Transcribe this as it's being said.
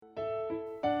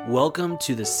Welcome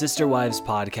to the Sister Wives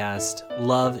podcast.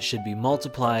 Love should be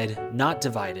multiplied, not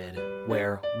divided,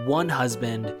 where one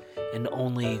husband and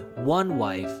only one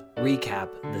wife recap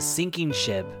the sinking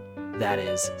ship that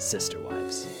is Sister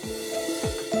Wives.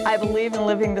 I believe in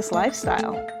living this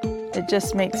lifestyle. It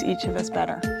just makes each of us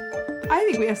better. I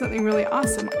think we have something really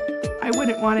awesome. I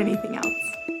wouldn't want anything else.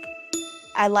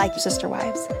 I like Sister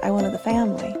Wives. I wanted the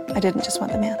family. I didn't just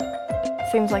want the men.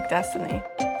 Seems like destiny.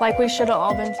 Like we should have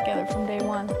all been together from day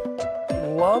one.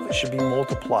 Love should be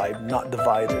multiplied, not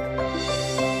divided.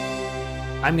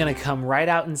 I'm going to come right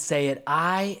out and say it.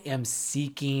 I am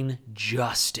seeking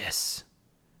justice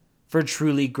for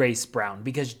Truly Grace Brown,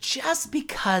 because just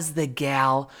because the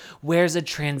gal wears a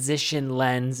transition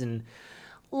lens and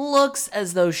looks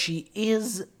as though she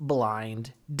is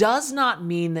blind does not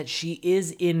mean that she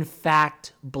is in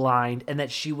fact blind and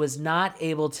that she was not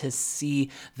able to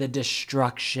see the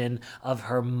destruction of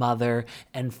her mother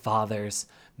and father's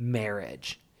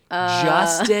marriage.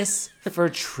 Justice for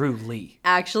Truly.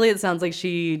 Actually, it sounds like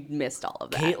she missed all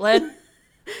of that. Caitlin?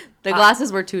 The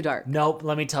glasses were too dark. Nope,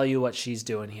 let me tell you what she's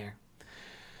doing here.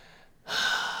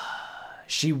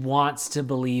 She wants to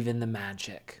believe in the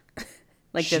magic.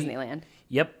 Like Disneyland.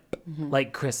 Yep.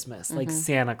 Like Christmas, like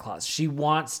Santa Claus. She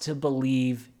wants to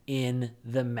believe in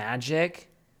the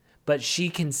magic, but she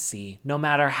can see. No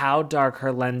matter how dark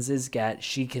her lenses get,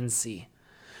 she can see.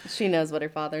 She knows what her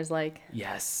father's like.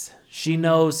 Yes. She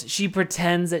knows. She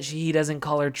pretends that he doesn't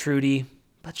call her Trudy,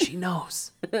 but she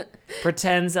knows.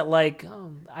 Pretends that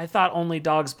I thought only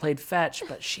dogs played fetch,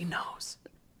 but she knows.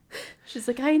 She's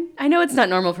like, I know it's not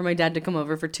normal for my dad to come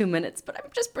over for 2 minutes, but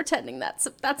I'm just pretending that's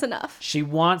enough. She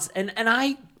wants, and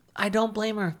I don't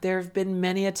blame her. There have been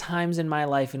many a times in my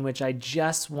life in which I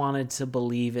just wanted to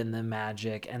believe in the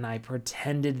magic, and I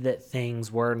pretended that things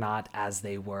were not as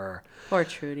they were. Poor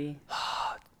Trudy.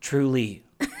 Truly.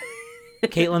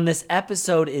 Caitlin, this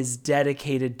episode is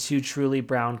dedicated to Truly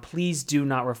Brown. Please do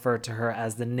not refer to her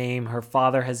as the name her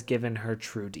father has given her,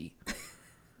 Trudy.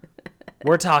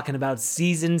 We're talking about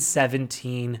season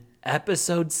 17,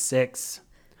 episode 6,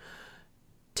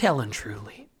 Tellin'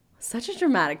 Truly. Such a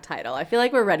dramatic title. I feel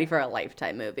like we're ready for a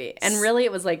Lifetime movie. And really,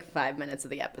 it was like 5 minutes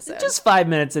of the episode. Just 5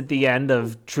 minutes at the end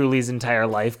of Truly's entire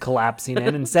life collapsing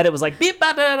in. Instead, it was like, beep,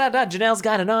 ba, da, da, da, Janelle's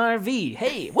got an RV.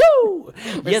 Hey, woo!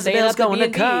 Jezebel's going to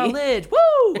college.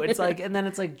 Woo! It's like, and then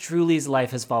it's like Truly's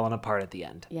life has fallen apart at the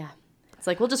end. Yeah. It's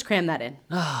like, we'll just cram that in.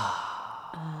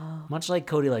 Much like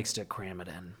Cody likes to cram it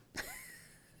in.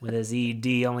 With his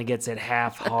ED, only gets it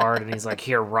half hard, and he's like,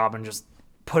 here, Robin, just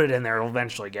put it in there. It'll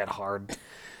eventually get hard.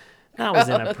 That was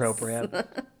inappropriate.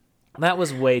 That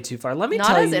was way too far. Let me tell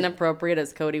you. Not as inappropriate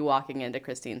as Cody walking into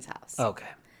Christine's house. Okay.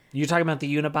 You're talking about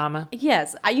the Unabomber?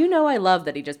 Yes. I love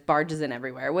that he just barges in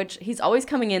everywhere, which he's always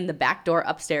coming in the back door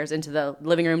upstairs into the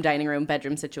living room, dining room,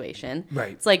 bedroom situation.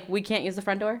 Right. It's like, we can't use the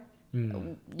front door?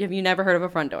 Have you never heard of a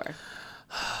front door?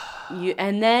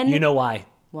 And then... You know why?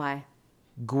 Why?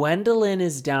 Gwendolyn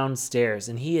is downstairs,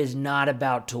 and he is not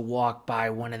about to walk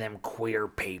by one of them queer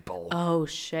people. Oh,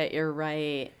 shit, you're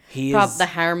right. The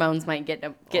hormones might get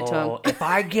to him. If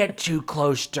I get too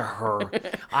close to her,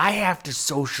 I have to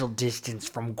social distance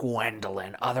from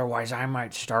Gwendolyn. Otherwise, I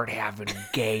might start having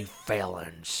gay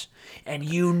feelings. And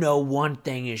you know one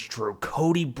thing is true.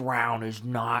 Cody Brown is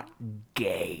not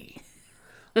gay.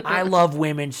 I love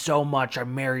women so much, I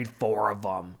married 4 of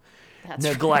them. That's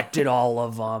neglected all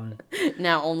of them.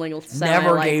 Now only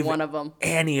never like gave one of them.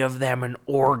 Any of them an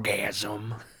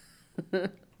orgasm.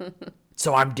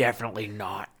 So I'm definitely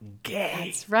not gay.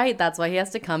 That's right. That's why he has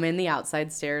to come in the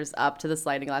outside stairs up to the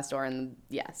sliding glass door, and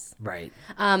yes. Right.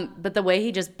 But the way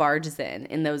he just barges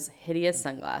in those hideous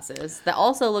sunglasses that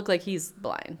also look like he's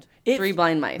blind. 3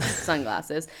 blind mice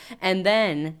sunglasses. And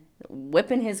then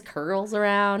whipping his curls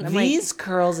around. These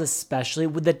curls especially,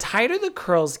 the tighter the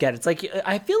curls get, it's like,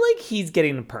 I feel like he's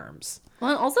getting the perms.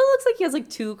 Well, it also looks like he has like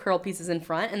 2 curl pieces in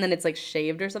front, and then it's like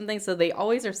shaved or something, so they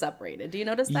always are separated. Do you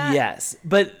notice that? Yes,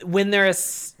 but when they're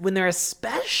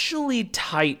especially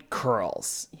tight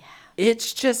curls, yeah.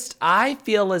 It's just, I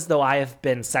feel as though I have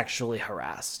been sexually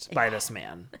harassed by this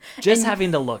man. Just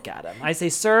having to look at him. I say,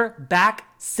 sir, back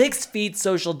 6 feet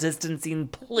social distancing,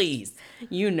 please.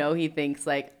 You know he thinks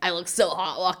like, I look so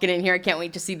hot walking in here. I can't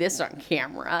wait to see this on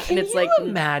camera. Can you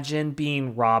imagine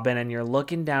being Robin and you're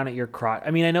looking down at your crotch?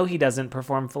 I mean, I know he doesn't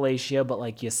perform fellatio, but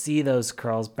like you see those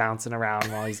curls bouncing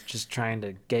around while he's just trying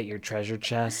to get your treasure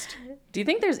chest. Do you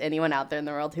think there's anyone out there in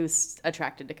the world who's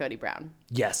attracted to Cody Brown?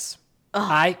 Yes.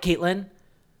 Caitlin,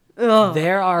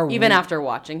 there are... Even after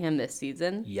watching him this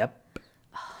season? Yep.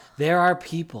 There are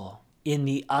people in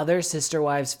the other Sister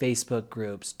Wives Facebook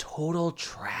groups, total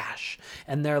trash.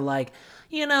 And they're like,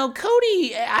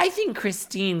 Cody, I think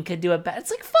Christine could do it better.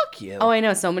 It's like, fuck you. Oh, I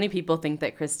know. So many people think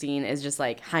that Christine is just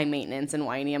like high maintenance and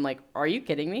whiny. I'm like, are you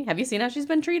kidding me? Have you seen how she's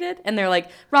been treated? And they're like,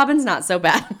 Robin's not so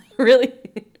bad. Really?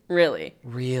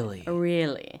 Really?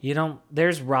 Really?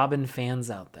 There's Robin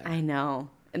fans out there. I know.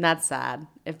 And that's sad.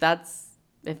 If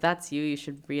that's you, you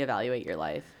should reevaluate your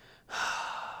life.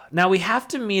 Now we have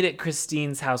to meet at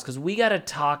Christine's house because we got to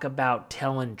talk about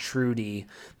telling Trudy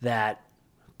that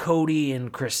Cody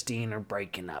and Christine are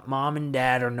breaking up. Mom and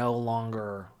Dad are no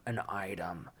longer an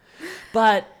item.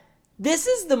 But this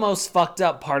is the most fucked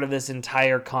up part of this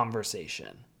entire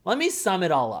conversation. Let me sum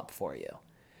it all up for you.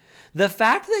 The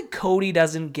fact that Cody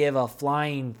doesn't give a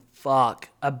flying fuck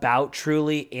about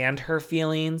Truly and her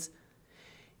feelings,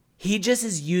 he just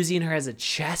is using her as a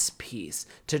chess piece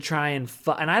to try and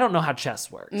and I don't know how chess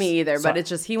works. Me either, but it's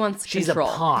just he wants control. She's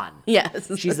a pawn.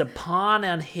 Yes. She's a pawn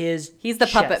on his He's the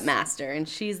chess. puppet master, and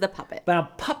she's the puppet. But a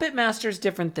puppet master is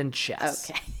different than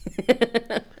chess.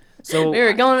 Okay. So we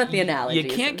were going with the analogies. You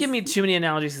can't give me too many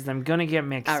analogies because I'm going to get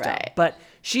mixed All right. up. But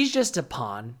she's just a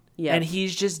pawn. Yep. And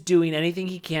he's just doing anything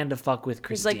he can to fuck with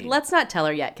Christine. He's like, let's not tell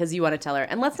her yet because you want to tell her.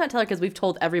 And let's not tell her because we've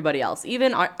told everybody else.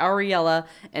 Even Ariella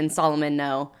and Solomon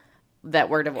know that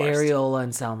we're divorced. Areola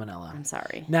and Salmonella. I'm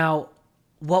sorry. Now,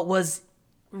 what was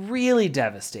really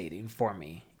devastating for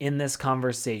me in this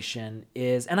conversation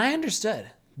is, and I understood,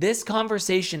 this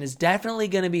conversation is definitely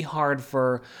going to be hard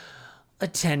for a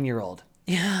 10-year-old.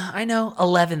 Yeah, I know.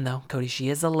 11, though. Cody, she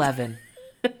is 11.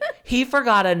 He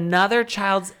forgot another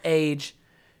child's age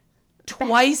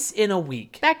twice in a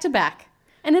week. Back to back.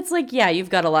 And it's like, yeah, you've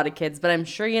got a lot of kids, but I'm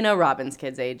sure you know Robin's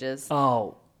kids' ages.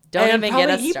 Oh. Don't and even probably,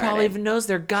 get us he started. probably even knows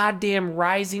their goddamn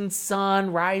rising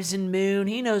sun, rising moon.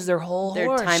 He knows their whole Their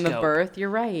horoscope. time of birth. You're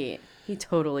right. He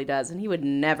totally does. And he would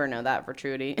never know that for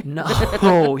Trudy.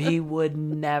 No, he would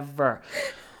never.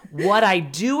 What I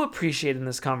do appreciate in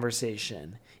this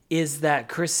conversation is that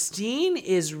Christine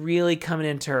is really coming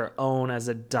into her own as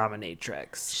a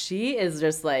dominatrix. She is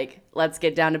just like, let's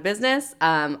get down to business.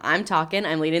 I'm talking.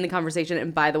 I'm leading the conversation.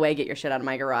 And by the way, get your shit out of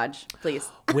my garage, please.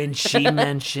 When she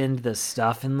mentioned the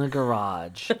stuff in the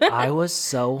garage, I was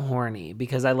so horny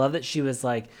because I love that she's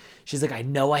like, I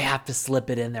know I have to slip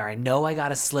it in there. I know I got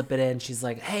to slip it in. She's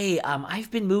like, hey,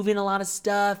 I've been moving a lot of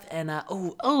stuff and,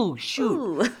 shoot.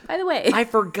 Ooh, by the way. I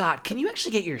forgot. Can you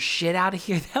actually get your shit out of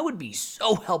here? That would be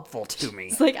so helpful to me.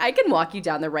 It's like, I can walk you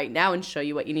down there right now and show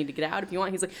you what you need to get out if you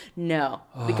want. He's like, no,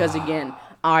 because again,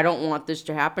 I don't want this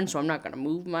to happen, so I'm not going to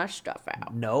move my stuff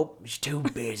out. Nope, he's too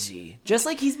busy. Just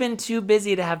like he's been too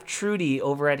busy to have Trudy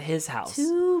over at his house.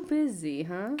 Too busy,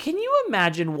 huh? Can you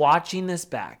imagine watching this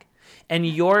back? And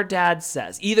your dad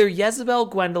says, either Jezebel,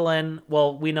 Gwendolyn,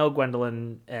 well, we know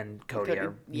Gwendolyn and Cody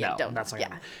are, that's not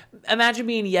gonna. Imagine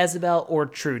being Jezebel or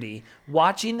Trudy,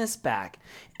 watching this back,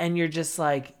 and you're just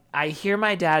like, I hear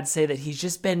my dad say that he's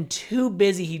just been too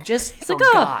busy. He just It's like,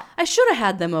 forgot. I should have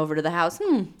had them over to the house.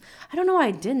 I don't know why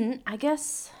I didn't. I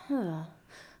guess,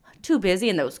 too busy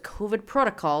in those COVID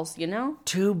protocols,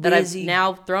 Too that I've busy.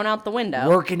 now thrown out the window.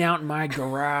 Working out in my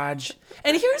garage.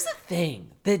 And here's the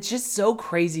thing that's just so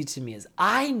crazy to me is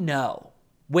I know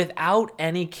without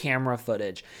any camera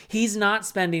footage, he's not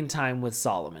spending time with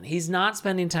Solomon. He's not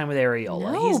spending time with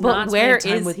Areola. No, He's but not where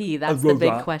spending time is with he? That's the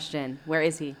big question. Where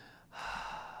is he?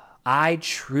 I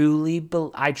truly,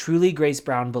 Grace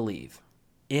Brown, believe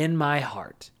in my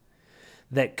heart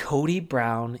that Cody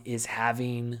Brown is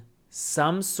having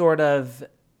some sort of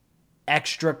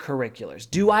extracurriculars.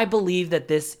 Do I believe that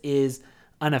this is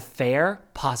an affair?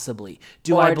 Possibly.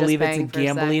 Do Or I just believe it's a bang for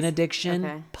gambling sex? addiction?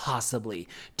 Okay. Possibly.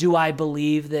 Do I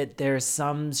believe that there's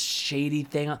some shady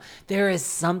thing? There is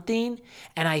something,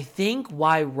 and I think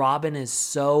why Robin is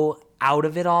so out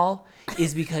of it all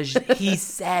is because he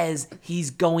says he's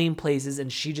going places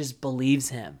and she just believes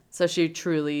him. So she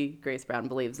truly, Grace Brown,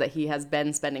 believes that he has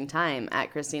been spending time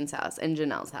at Christine's house and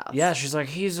Janelle's house. Yeah, she's like,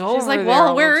 he's over She's like, there well,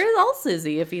 all where the else is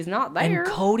he if he's not there?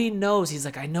 And Cody knows. He's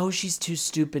like, I know she's too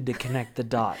stupid to connect the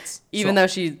dots. Even though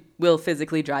she will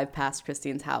physically drive past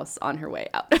Christine's house on her way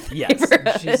out. of the Yes.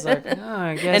 neighborhood She's like, oh,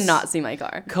 I guess. and not see my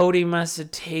car. Cody must have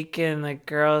taken the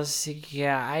girls to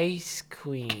get ice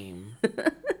cream.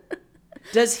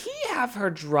 Does he have her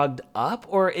drugged up,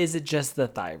 or is it just the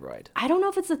thyroid? I don't know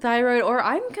if it's the thyroid, or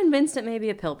I'm convinced it may be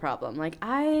a pill problem. Like,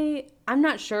 I'm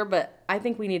not sure, but I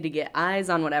think we need to get eyes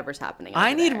on whatever's happening.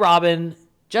 I over need there. Robin.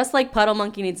 Just like Puddle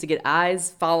Monkey needs to get eyes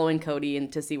following Cody and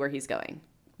to see where he's going.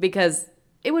 Because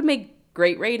it would make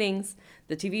great ratings.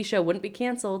 The TV show wouldn't be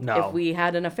canceled No. if we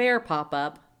had an affair pop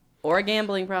up or a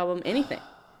gambling problem, anything.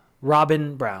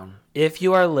 Robin Brown, if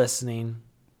you are listening,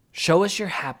 show us your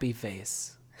happy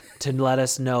face to let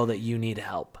us know that you need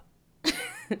help.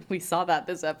 We saw that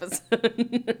this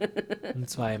episode.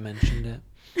 That's why I mentioned it.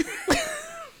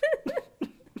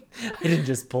 I didn't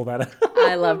just pull that out.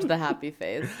 I loved the happy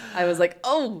face. I was like,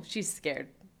 oh, she's scared.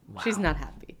 She's not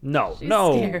happy. No, She's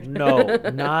no, scared. no,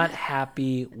 not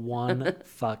happy one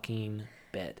fucking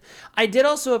bit. I did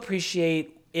also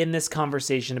appreciate in this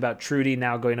conversation about Trudy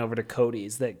now going over to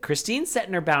Cody's that Christine's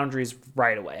setting her boundaries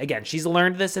right away. Again, she's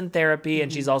learned this in therapy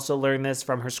and she's also learned this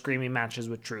from her screaming matches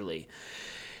with Truly.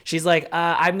 She's like,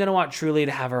 I'm going to want Truly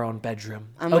to have her own bedroom.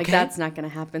 I'm like, that's not going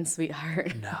to happen,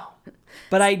 sweetheart. No.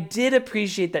 But I did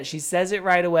appreciate that she says it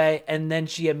right away and then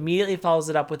she immediately follows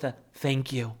it up with a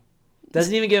thank you.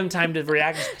 Doesn't even give him time to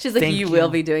react. She's like, Thank you will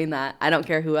be doing that. I don't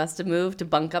care who has to move to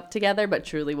bunk up together, but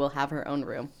Truly will have her own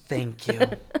room. Thank you.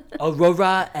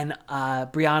 Aurora and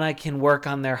Brianna can work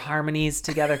on their harmonies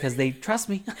together because they, trust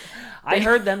me, I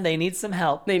heard them. They need some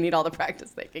help. They need all the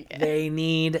practice they can get. They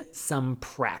need some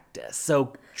practice.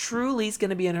 So Truly's going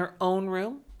to be in her own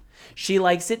room. She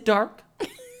likes it dark.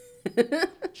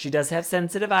 She does have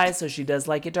sensitive eyes, so she does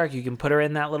like it dark. You can put her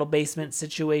in that little basement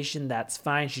situation. That's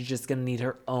fine. She's just going to need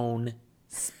her own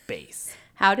space.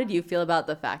 How did you feel about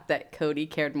the fact that Cody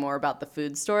cared more about the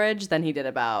food storage than he did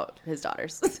about his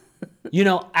daughters? You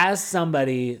know, as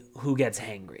somebody who gets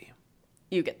hangry,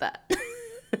 You get that.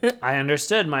 I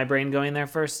understood my brain going there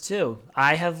first, too.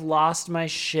 I have lost my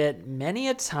shit many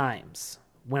a times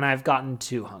when I've gotten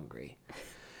too hungry.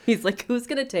 He's like, who's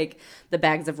going to take the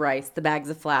bags of rice, the bags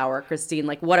of flour? Christine,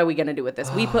 like, what are we going to do with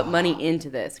this? We put money into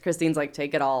this. Christine's like,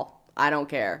 take it all. I don't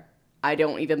care. I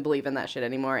don't even believe in that shit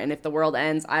anymore. And if the world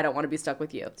ends, I don't want to be stuck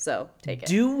with you. So take it.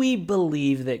 Do we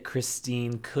believe that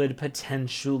Christine could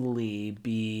potentially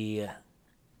be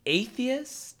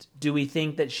atheist? Do we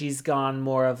think that she's gone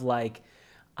more of like,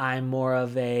 I'm more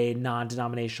of a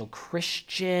non-denominational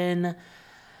Christian?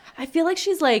 I feel like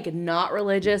she's like not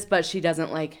religious, but she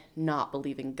doesn't like not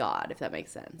believe in God, if that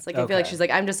makes sense. Like, I feel like she's like,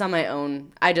 I'm just on my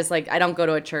own. I just like, I don't go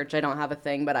to a church. I don't have a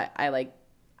thing, but I like,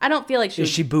 I don't feel like Is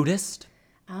she Buddhist?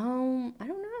 I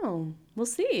don't know. We'll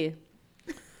see.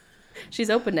 She's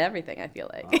open to everything, I feel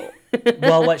like.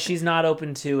 Well, what she's not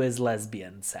open to is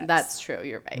lesbian sex. That's true.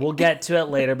 You're right. We'll get to it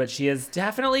later, but she is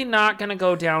definitely not going to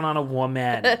go down on a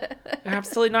woman.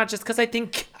 Absolutely not. Just because I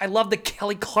think I love the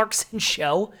Kelly Clarkson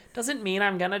show doesn't mean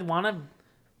I'm going to want to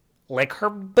lick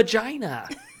her vagina.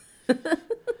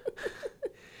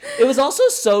 It was also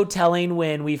so telling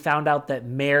when we found out that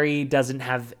Mary doesn't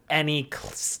have any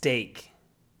stake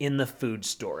in the food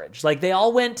storage. Like, they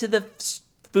all went to the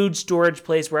food storage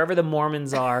place, wherever the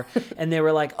Mormons are, and they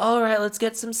were like, all right, let's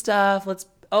get some stuff.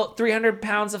 300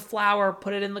 pounds of flour,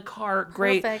 put it in the cart.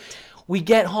 Great. Perfect. We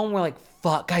get home, we're like,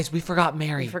 fuck, guys, we forgot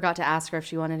Mary. We forgot to ask her if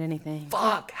she wanted anything.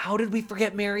 Fuck, how did we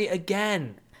forget Mary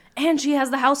again? And she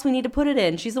has the house we need to put it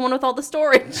in. She's the one with all the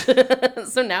storage.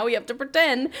 So now we have to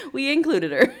pretend we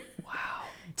included her. Wow.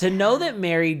 To know that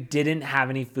Mary didn't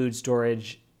have any food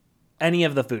storage, any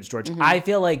of the food storage, I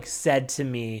feel like said to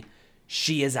me,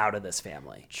 she is out of this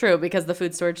family. True, because the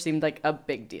food storage seemed like a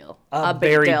big deal. A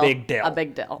very big deal. A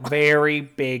big deal. Very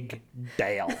big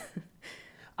deal.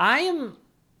 I am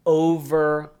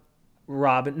over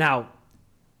Robin. Now,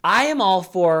 I am all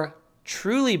for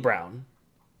Truly Brown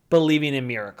believing in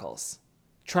miracles,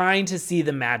 trying to see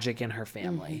the magic in her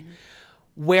family.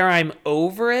 Where I'm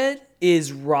over it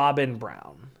is Robin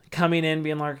Brown coming in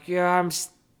being like, yeah, I'm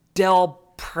still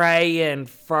praying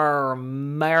for a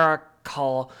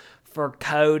miracle for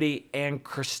Cody and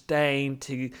Christine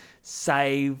to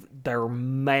save their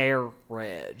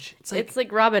marriage. It's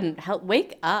like, Robin,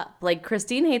 wake up. Like,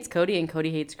 Christine hates Cody and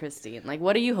Cody hates Christine. Like,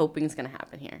 what are you hoping is going to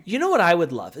happen here? You know what I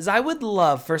would love? I would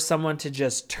love for someone to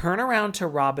just turn around to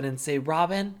Robin and say,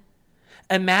 Robin,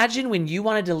 imagine when you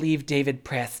wanted to leave David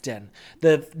Preston,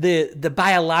 the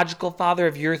biological father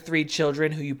of your 3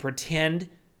 children who you pretend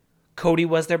Cody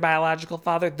was their biological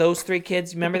father. Those 3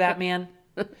 kids, remember that man?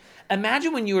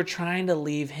 Imagine when you were trying to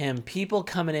leave him, people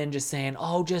coming in just saying,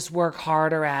 oh, just work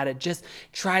harder at it. Just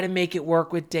try to make it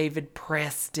work with David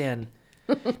Preston.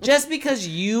 Just because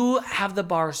you have the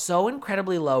bar so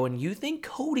incredibly low and you think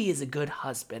Cody is a good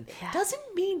husband doesn't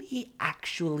mean he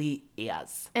actually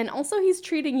is. And also, he's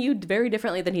treating you very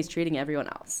differently than he's treating everyone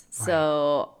else. Right.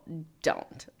 So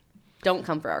don't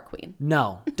come for our queen.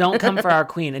 No, don't come for our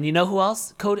queen. And you know who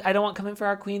else? Cody. I don't want coming for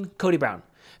our queen. Cody Brown.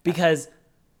 Because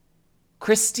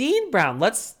Christine Brown,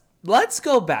 let's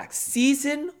go back.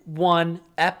 Season 1,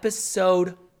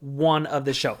 episode 1 of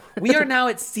the show. We are now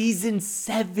at season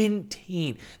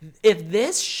 17. If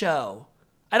this show,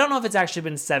 I don't know if it's actually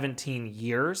been 17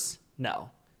 years. No,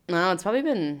 it's probably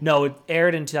been... No, it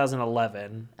aired in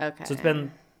 2011. Okay. So it's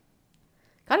been...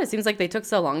 God, it seems like they took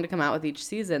so long to come out with each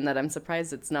season that I'm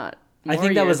surprised it's not I More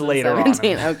think that years was than later on.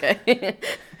 17. Okay.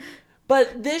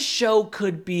 But this show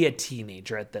could be a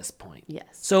teenager at this point. Yes.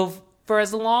 So for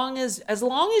as long as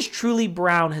Truly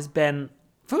Brown has been,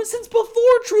 since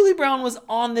before Truly Brown was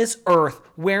on this earth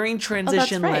wearing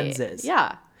transition lenses.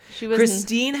 Yeah. She was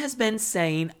Christine has been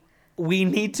saying, we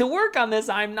need to work on this.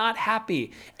 I'm not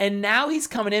happy. And now he's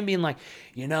coming in being like,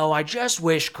 I just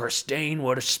wish Christine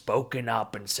would have spoken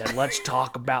up and said, let's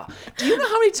talk about. Do you know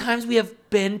how many times we have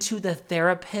been to the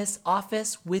therapist's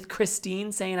office with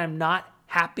Christine saying, I'm not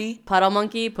happy? Puddle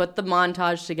Monkey put the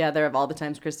montage together of all the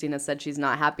times Christina said she's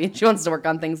not happy and she wants to work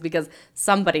on things because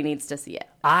somebody needs to see it.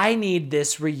 I need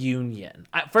this reunion.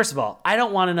 First of all, I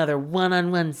don't want another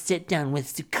one-on-one sit-down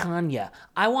with Sukanya.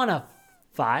 I want a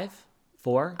 5,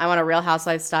 4. I want a Real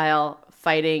Housewives style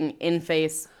fighting in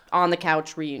face on the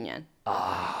couch reunion.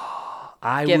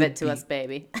 Give it to us,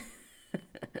 baby.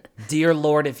 Dear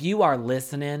Lord, if you are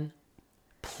listening,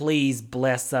 please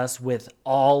bless us with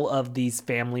all of these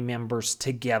family members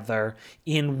together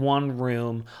in one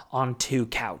room on 2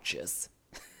 couches.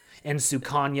 And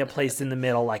Sukanya placed in the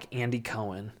middle like Andy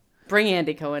Cohen. Bring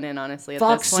Andy Cohen in, honestly, at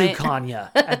Fuck this point.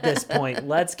 Sukanya at this point.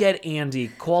 Let's get Andy.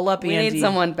 Call up We Andy. need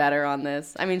someone better on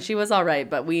this. I mean, she was all right,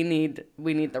 but we need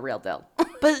the real deal.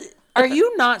 But are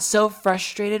you not so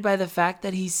frustrated by the fact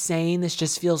that he's saying this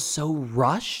just feels so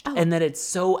rushed and that it's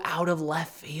so out of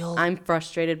left field? I'm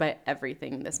frustrated by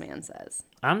everything this man says.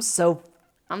 I'm so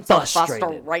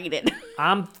frustrated.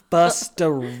 I'm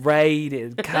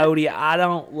frustrated, Cody. I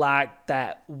don't like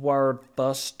that word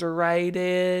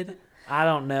frustrated. I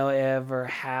don't know ever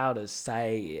how to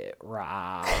say it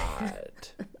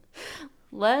right.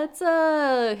 Let's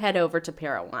head over to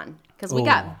Para One because we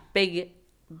got big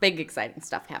exciting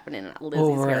stuff happening at Lizzie's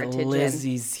Over at Heritage Inn.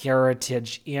 Lizzie's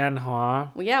Heritage Inn, huh?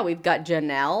 Well, yeah, we've got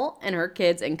Janelle and her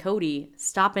kids and Cody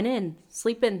stopping in,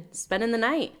 sleeping, spending the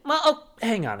night. Well,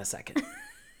 hang on a second.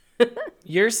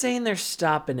 You're saying they're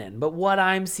stopping in, but what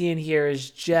I'm seeing here is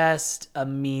just a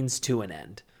means to an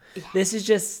end. Yeah. This is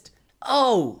just,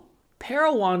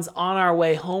 Parawan's on our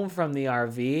way home from the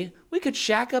RV. We could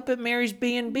shack up at Mary's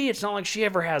B&B. It's not like she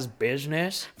ever has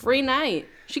business. Free night.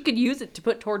 She could use it to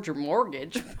put towards your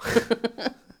mortgage.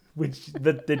 Which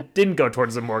that didn't go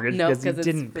towards the mortgage because he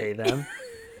didn't pay them.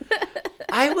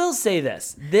 I will say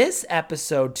this. This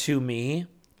episode to me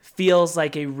feels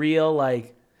like a real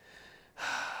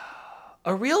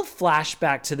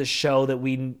flashback to the show that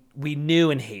we knew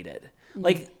and hated.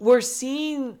 Like, we're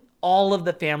seeing all of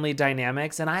the family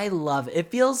dynamics, and I love it. It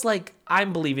feels like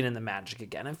I'm believing in the magic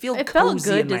again. It felt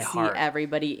good to see heart.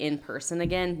 everybody in person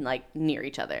again, like near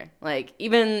each other. Like,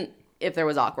 even if there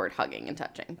was awkward hugging and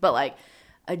touching, but like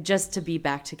just to be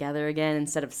back together again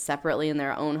instead of separately in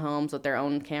their own homes with their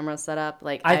own cameras set up.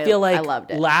 Like, I feel like I loved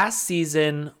it. Last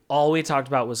season, all we talked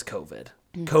about was COVID.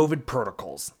 COVID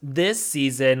protocols. This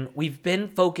season, we've been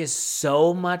focused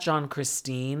so much on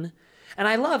Christine. And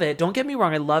I love it. Don't get me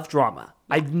wrong. I love drama.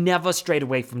 I've never strayed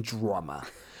away from drama.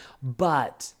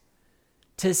 But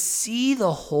to see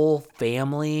the whole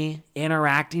family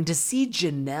interacting, to see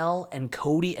Janelle and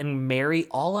Cody and Mary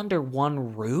all under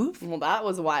one roof. Well, that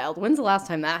was wild. When's the last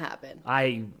time that happened?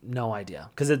 No idea.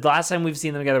 Because the last time we've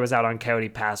seen them together was out on Coyote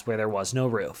Pass where there was no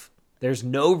roof. There's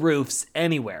no roofs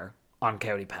anywhere on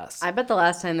Coyote Pass. I bet the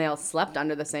last time they all slept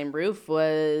under the same roof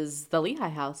was the Lehigh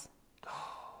house.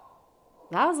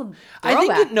 That was a throwback.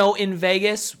 I think, in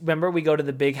Vegas, remember we go to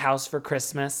the big house for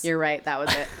Christmas? You're right. That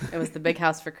was it. It was the big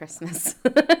house for Christmas.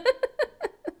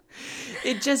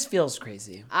 It just feels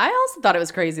crazy. I also thought it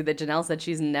was crazy that Janelle said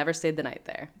she's never stayed the night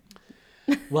there.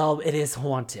 Well, it is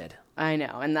haunted. I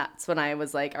know. And that's when I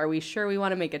was like, are we sure we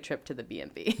want to make a trip to the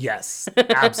B&B? Yes,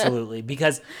 absolutely.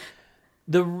 Because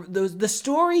the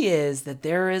story is that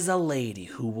there is a lady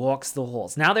who walks the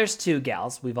halls. Now there's 2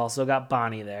 gals. We've also got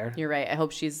Bonnie there. You're right. I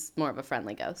hope she's more of a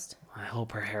friendly ghost. I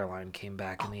hope her hairline came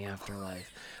back in the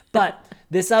afterlife. But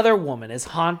this other woman is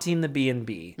haunting the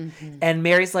B&B. Mm-hmm. And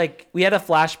Mary's like, we had a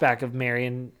flashback of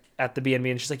Mary at the B&B,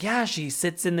 and she's like, yeah, she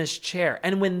sits in this chair.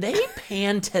 And when they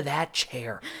panned to that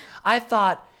chair, I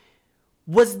thought,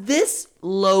 was this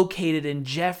located in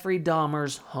Jeffrey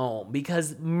Dahmer's home?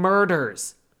 Because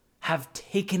murders have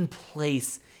taken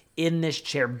place in this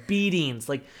chair. Beatings,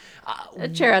 like... The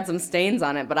chair had some stains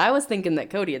on it, but I was thinking that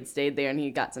Cody had stayed there and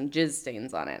he got some jizz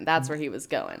stains on it. And that's where he was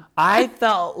going. I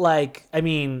felt like,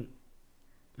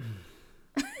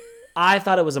 I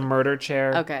thought it was a murder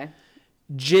chair. Okay.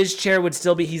 Jizz chair would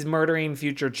still be, he's murdering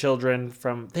future children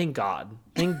from, thank God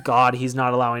he's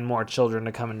not allowing more children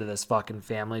to come into this fucking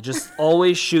family. Just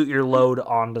always shoot your load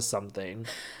onto something.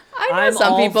 I know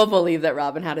some people believe that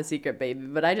Robin had a secret baby,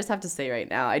 but I just have to say right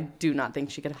now, I do not think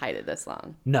she could hide it this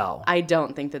long. No. I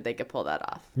don't think that they could pull that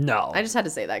off. No. I just had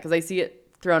to say that because I see it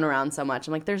thrown around so much.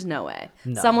 I'm like, there's no way.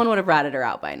 No. Someone would have ratted her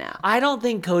out by now. I don't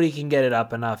think Cody can get it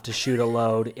up enough to shoot a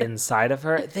load inside of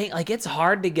her. It's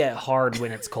hard to get hard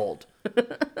when it's cold.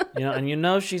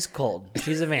 And she's cold.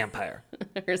 She's a vampire.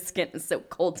 Her skin is so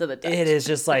cold to the touch. It is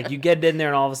just like you get in there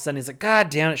and all of a sudden he's like, God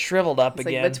damn, it shriveled up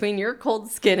again. Like, between your cold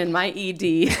skin and my ED,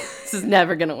 this is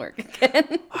never going to work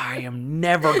again. I am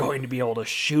never going to be able to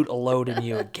shoot a load in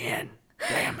you again.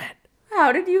 Damn it.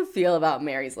 How did you feel about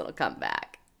Mary's little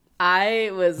comeback?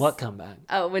 What comeback?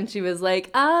 When she was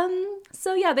like,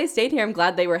 so yeah, they stayed here. I'm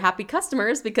glad they were happy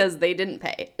customers because they didn't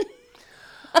pay.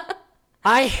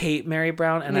 I hate Mary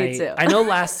Brown, and Me too. I know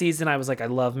last season I was like, I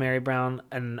love Mary Brown,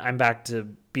 and I'm back to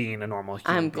being a normal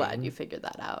human I'm being. glad you figured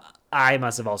that out. I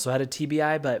must have also had a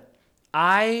TBI, but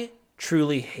I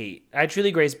truly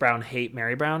Grace Brown hate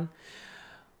Mary Brown.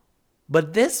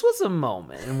 But this was a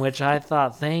moment in which I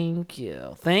thought, thank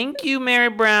you, Mary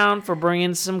Brown, for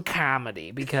bringing some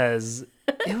comedy, because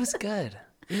it was good.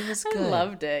 It was good. I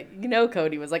loved it.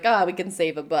 Cody was like, we can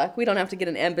save $1. We don't have to get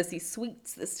an Embassy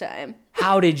Suites this time.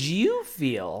 How did you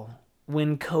feel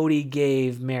when Cody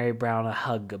gave Mary Brown a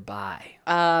hug goodbye?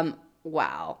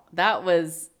 Wow. That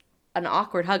was an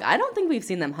awkward hug. I don't think we've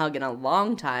seen them hug in a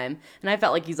long time. And I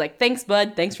felt like he's like, thanks,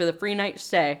 bud. Thanks for the free night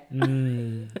stay.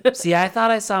 See, I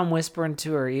thought I saw him whisper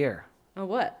into her ear. Oh,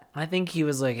 what? I think he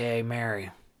was like, hey, Mary,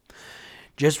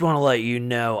 just want to let you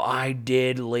know I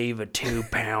did leave a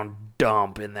 2-pound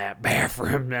dump in that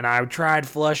bathroom, and I tried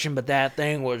flushing, but that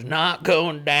thing was not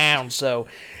going down. So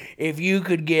if you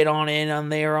could get on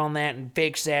there on that and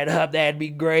fix that up, that'd be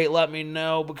great. Let me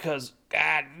know, because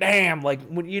god damn,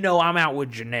 I'm out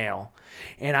with Janelle,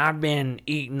 and I've been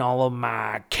eating all of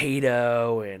my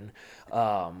keto and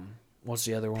what's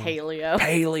the other one?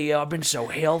 Paleo. I've been so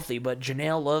healthy, but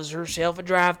Janelle loves herself a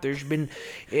drive-thru.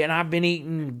 And I've been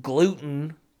eating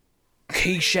gluten,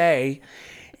 quiche,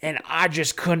 and I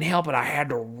just couldn't help it. I had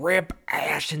to rip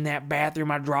ass in that bathroom.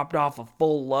 I dropped off a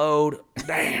full load.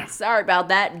 Damn. Sorry about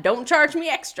that. Don't charge me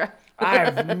extra.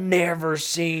 I've never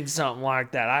seen something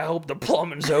like that. I hope the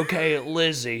plumbing's okay at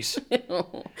Lizzie's.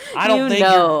 I don't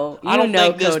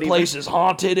think this place is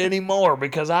haunted anymore,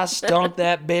 because I stunk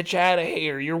that bitch out of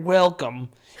here. You're welcome.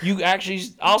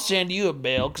 I'll send you a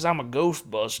bill because I'm a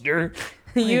Ghostbuster.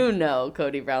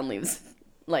 Cody Brown leaves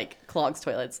clogs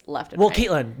toilets left and right.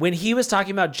 Well, Caitlin, when he was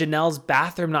talking about Janelle's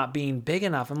bathroom not being big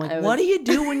enough, I'm like, what do you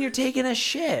do when you're taking a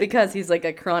shit? Because he's like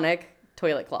a chronic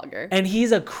toilet clogger. And he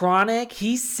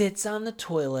sits on the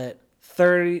toilet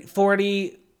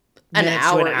 40 an minutes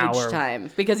hour to an hour each time,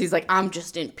 because he's like, I'm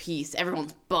just in peace.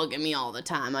 Everyone's bugging me all the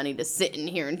time. I need to sit in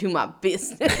here and do my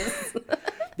business.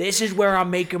 This is where I'm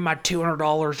making my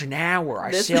 $200 an hour.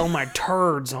 I sell my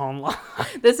turds online.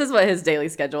 This is what his daily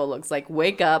schedule looks like.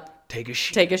 Wake up, take a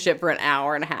shit for an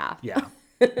hour and a half. Yeah.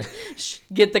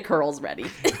 Get the curls ready.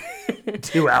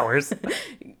 2 hours.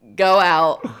 Go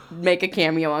out, make a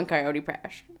cameo on Coyote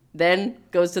Crash. Then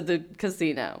goes to the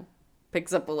casino,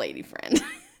 picks up a lady friend.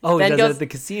 Oh, then he does it at the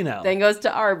casino. Then goes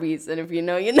to Arby's, and if you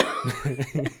know, you know.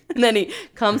 And then he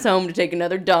comes home to take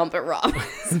another dump at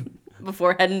Robin's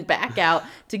before heading back out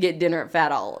to get dinner at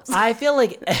Fat Olive's. I feel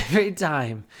like every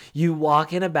time you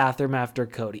walk in a bathroom after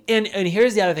Cody, and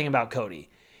here's the other thing about Cody.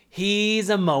 He's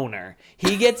a moaner.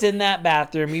 He gets in that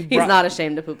bathroom. He's not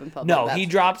ashamed to poop in public. No, he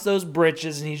drops those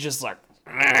britches, and he's just like,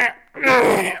 God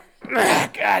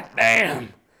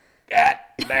damn. God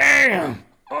damn.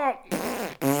 Oh.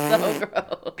 So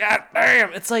gross. God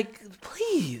damn. It's like,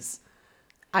 please.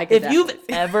 If you've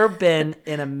ever been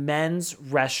in a men's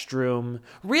restroom,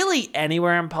 really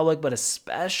anywhere in public, but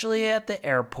especially at the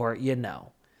airport, you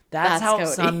know. That's how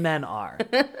Cody. some men are.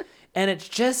 And it's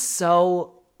just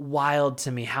so wild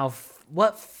to me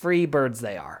what free birds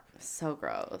they are. So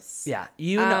gross. Yeah.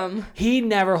 He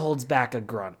never holds back a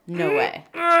grunt. No way.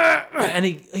 And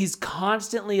he's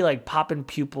constantly like popping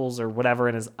pupils or whatever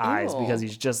in his eyes because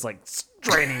he's just like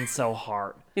straining so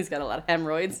hard. He's got a lot of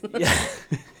hemorrhoids. Yeah.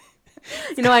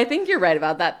 I think you're right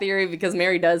about that theory, because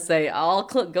Mary does say, I'll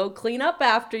go clean up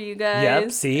after you guys.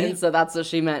 Yep, see? And so that's what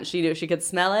she meant. She knew she could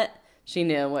smell it. She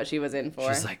knew what she was in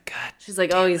for. She's like, God. She's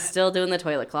like, oh, he's still doing the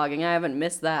toilet clogging. I haven't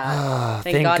missed that.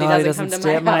 Thank God he doesn't come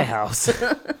to my house.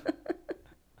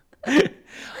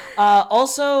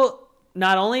 Also,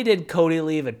 not only did Cody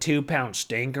leave a 2-pound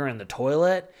stinker in the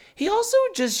toilet, he also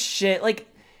just shit. Like,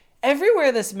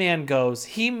 everywhere this man goes,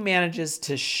 he manages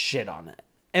to shit on it.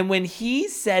 And when he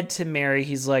said to Mary,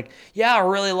 he's like, yeah, I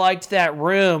really liked that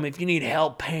room. If you need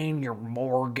help paying your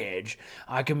mortgage,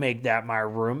 I can make that my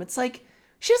room. It's like,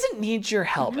 She doesn't need your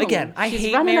help. Again, I She's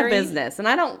hate running Mary. a business, and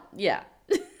I don't. Yeah.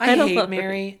 I don't hate love her.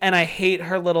 Mary, and I hate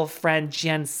her little friend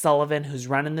Jen Sullivan, who's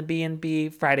running the B&B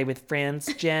Friday with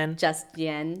Friends. Jen, Just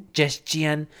Jen. just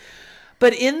Jen.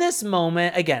 But in this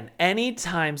moment, again,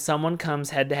 anytime someone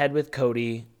comes head to head with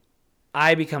Cody,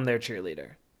 I become their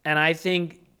cheerleader, and I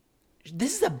think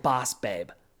this is a boss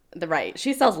babe. Right.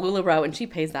 She sells LuLaRoe and she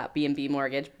pays that B&B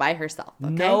mortgage by herself.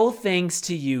 Okay? No thanks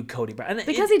to you, Cody Brown. And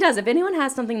Because he does. If anyone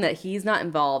has something that he's not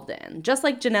involved in, just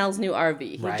like Janelle's new RV,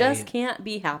 he Right. just can't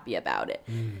be happy about it.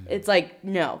 It's like,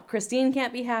 no, Christine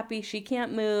can't be happy. She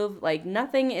can't move. Like,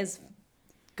 nothing is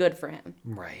good for him.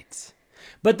 Right.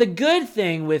 But the good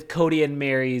thing with Cody and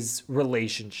Mary's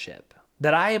relationship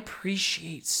that I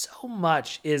appreciate so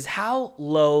much is how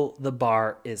low the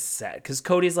bar is set. Because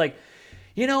Cody's like,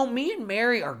 you know, me and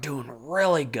Mary are doing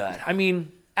really good. I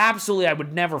mean, absolutely, I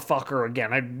would never fuck her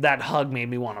again. That hug made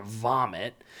me want to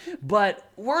vomit. But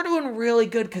we're doing really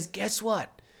good because guess what?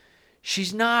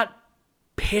 She's not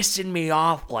pissing me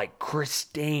off like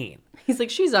Christine. He's like,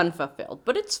 she's unfulfilled,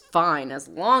 but it's fine as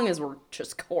long as we're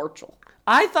just cordial.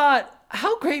 I thought,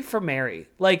 how great for Mary.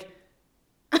 Like,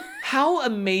 how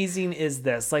amazing is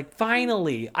this? Like,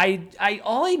 finally, I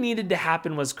all I needed to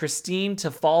happen was Christine to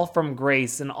fall from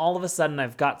grace, and all of a sudden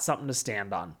I've got something to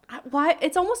stand on. Why?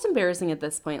 It's almost embarrassing at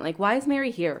this point. Like, why is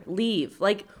Mary here? Leave.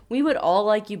 Like, we would all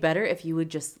like you better if you would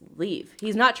just leave.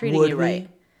 He's not treating Would you we? right.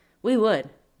 We would.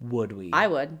 Would we? I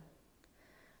would.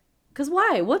 Because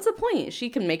why? What's the point? She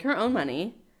can make her own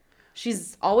money.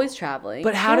 She's always traveling.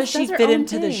 But how does she her fit own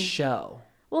into the thing. show?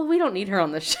 Well, we don't need her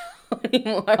on the show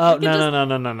anymore. Oh, We could just-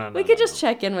 no. We could just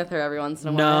check in with her every once in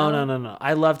a while. No.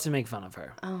 I love to make fun of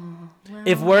her. Oh, well.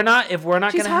 If we're not She's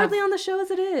gonna hardly have, on the show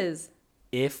as it is.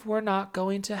 if we're not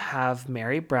going to have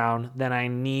Mary Brown, then I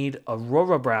need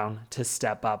Aurora Brown to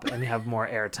step up and have more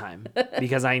airtime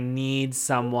because I need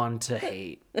someone to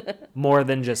hate more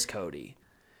than just Cody.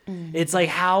 It's like,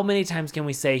 how many times can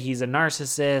we say he's a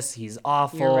narcissist, he's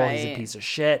awful, You're he's a right. piece of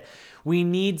shit? We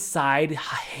need side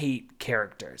hate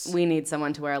characters. We need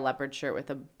someone to wear a leopard shirt with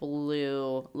a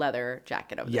blue leather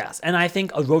jacket over the Yes, and I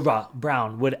think Aurora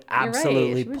Brown would You're right.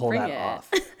 absolutely She would pull bring that it.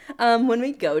 off. When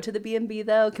we go to the B&B,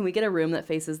 though, can we get a room that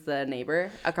faces the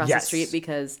neighbor across the Yes. street?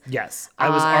 Because Yes, I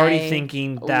was already I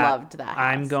thinking that, loved that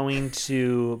I'm house. going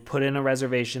to put in a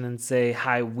reservation and say,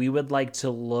 hi, we would like to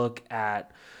look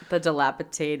at... the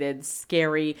dilapidated,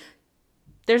 scary...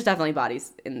 There's definitely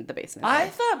bodies in the basement. I there.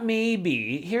 thought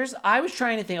maybe, I was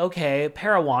trying to think, okay,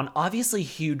 Parowan, obviously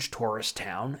huge tourist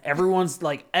town. Everyone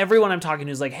I'm talking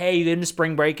to is like, hey, you going to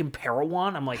spring break in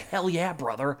Parowan? I'm like, hell yeah,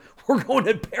 brother. We're going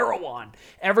to Parowan.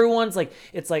 Everyone's like,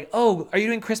 it's like, oh, are you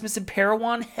doing Christmas in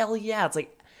Parowan? Hell yeah. It's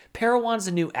like, Parowan's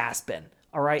a new Aspen.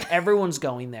 All right. Everyone's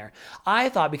going there. I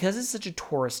thought because it's such a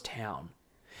tourist town,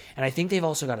 and I think they've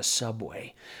also got a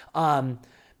subway,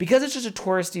 because it's just a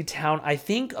touristy town, I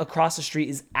think across the street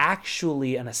is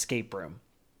actually an escape room.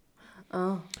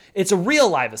 Oh. It's a real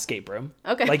live escape room.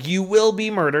 Okay. Like, you will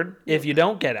be murdered if you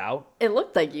don't get out. It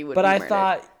looked like you would But be I murdered.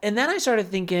 thought, and then I started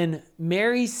thinking,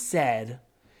 Mary said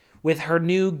with her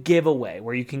new giveaway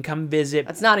where you can come visit.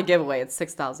 It's not a giveaway. It's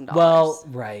 $6,000. Well,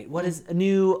 right. What is a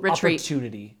new Retreat.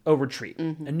 opportunity? Oh, retreat. A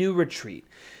new retreat.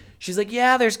 She's like,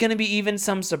 yeah, there's going to be even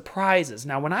some surprises.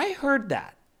 Now, when I heard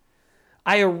that,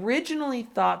 I originally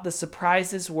thought the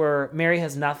surprises were Mary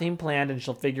has nothing planned and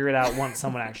she'll figure it out once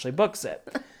someone actually books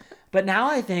it. But now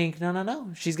I think,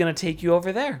 no. She's going to take you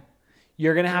over there.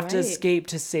 You're going to have to Right. escape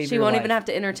to save She your won't life. even have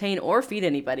to entertain or feed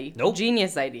anybody. Nope.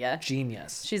 Genius idea.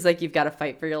 Genius. She's like, you've got to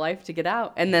fight for your life to get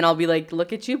out. And then I'll be like,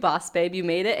 look at you, boss babe. You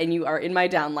made it, and you are in my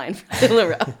downline for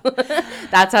LuLaRoe.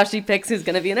 That's how she picks who's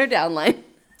going to be in her downline.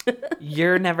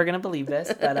 You're never going to believe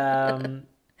this, but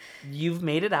you've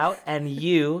made it out, and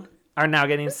you are now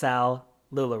getting to sell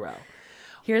LuLaRoe.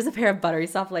 Here's a pair of buttery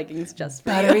soft leggings just for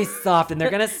Buttery you. soft, and they're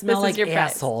going to smell This is like your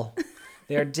prize. asshole.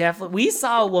 They're definitely... We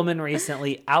saw a woman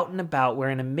recently out and about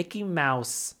wearing a Mickey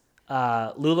Mouse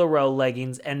LuLaRoe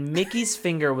leggings, and Mickey's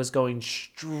finger was going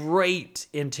straight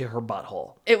into her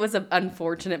butthole. It was an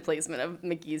unfortunate placement of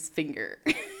Mickey's finger.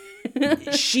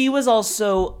 She was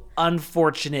also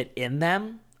unfortunate in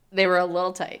them. They were a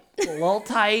little tight. A little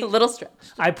tight. A little stretched.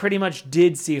 I pretty much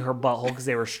did see her butthole because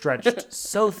they were stretched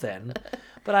so thin.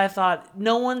 But I thought,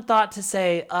 no one thought to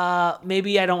say,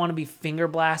 maybe I don't want to be finger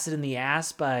blasted in the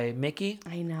ass by Mickey.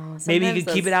 I know. Maybe you could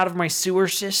keep it out of my sewer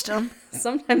system.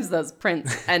 Sometimes those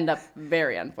prints end up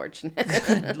very unfortunate.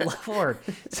 Good Lord.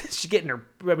 She's getting her,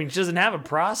 I mean, she doesn't have a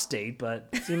prostate, but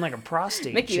it seemed like a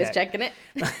prostate Mickey was check. checking it.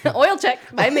 Oil check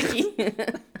by Mickey.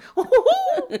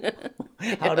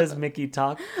 How does Mickey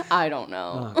talk? I don't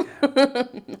know.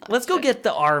 Let's go get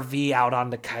the RV out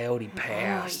onto Coyote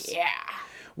Pass. Yeah.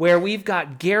 where we've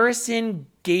got Garrison,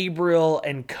 Gabriel,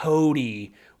 and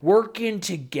Cody working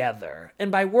together.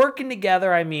 And by working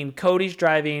together, I mean Cody's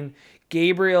driving,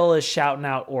 Gabriel is shouting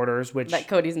out orders, which... That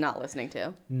Cody's not listening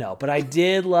to. No, but I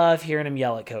did love hearing him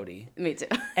yell at Cody. Me too.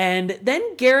 And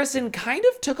then Garrison kind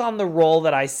of took on the role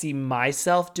that I see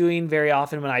myself doing very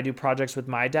often when I do projects with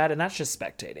my dad, and that's just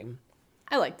spectating.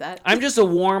 I like that. I'm just a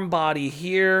warm body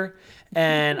here,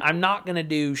 and I'm not going to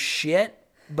do shit,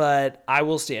 but I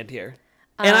will stand here.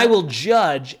 And I will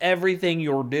judge everything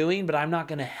you're doing, but I'm not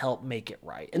going to help make it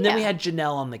right. And then we had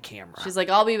Janelle on the camera. She's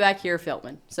like, I'll be back here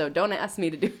filming, so don't ask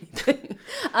me to do anything.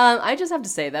 I just have to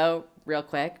say, though, real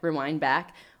quick, rewind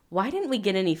back. Why didn't we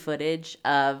get any footage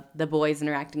of the boys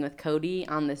interacting with Cody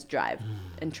on this drive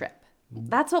and trip?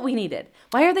 That's what we needed.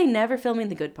 Why are they never filming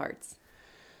the good parts?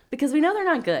 Because we know they're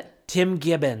not good. Tim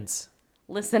Gibbons.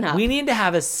 Listen up. We need to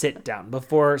have a sit down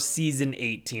before season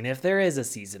 18, if there is a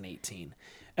season 18.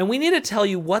 And we need to tell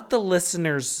you what the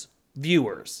listeners,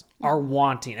 viewers, are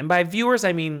wanting. And by viewers,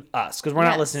 I mean us, because we're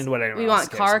not listening to what anyone We else want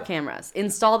cares car about. cameras.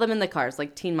 Install them in the cars,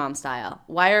 like Teen Mom style.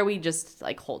 Why are we just,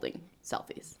 like, holding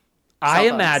selfies? I Cell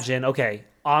phones. imagine, okay,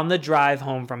 on the drive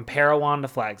home from Parowan to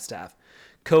Flagstaff,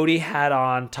 Cody had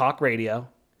on talk radio,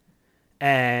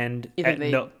 and You think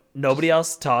they- nobody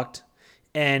else talked.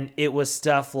 And it was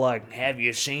stuff like, have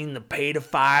you seen the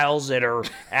pedophiles that are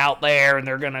out there and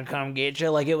they're going to come get you?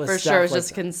 Like, it was For stuff sure, it was like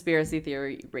just conspiracy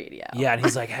theory radio. Yeah, and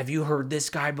he's like, have you heard this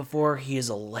guy before? He is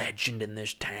a legend in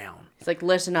this town. It's like,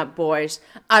 listen up, boys.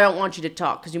 I don't want you to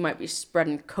talk because you might be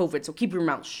spreading COVID, so keep your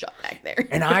mouth shut back there.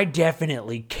 And I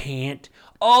definitely can't.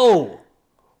 Oh,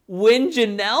 when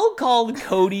Janelle called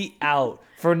Cody out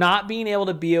for not being able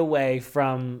to be away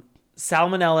from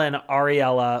Salmonella and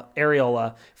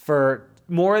Areola for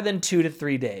more than 2 to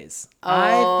 3 days.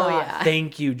 I thought,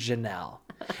 thank you, Janelle.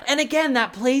 And again,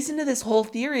 that plays into this whole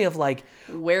theory of like,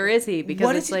 Where is he? Because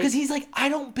what it's is he? like, Because he's like, I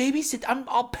don't babysit.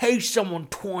 I'll pay someone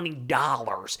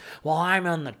 $20 while I'm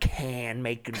on the can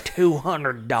making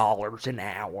 $200 an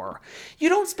hour. You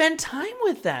don't spend time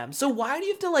with them, so why do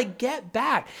you have to like get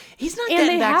back? He's not And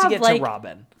getting they back to have, get like, to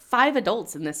Robin. 5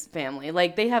 adults in this family.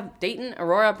 Like, they have Dayton,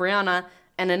 Aurora, Brianna,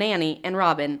 and a nanny, and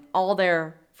Robin, all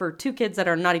there for 2 kids that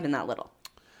are not even that little.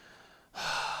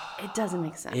 It doesn't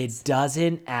make sense. It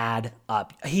doesn't add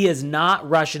up. He is not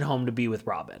rushing home to be with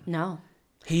Robin. No.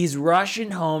 He's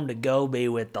rushing home to go be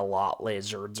with the lot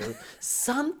lizards or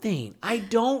something. I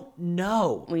don't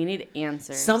know. We need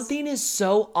answers. Something is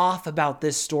so off about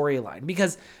this storyline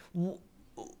because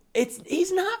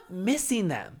he's not missing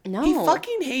them. No. He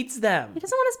fucking hates them. He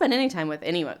doesn't want to spend any time with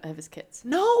any of his kids.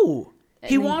 No.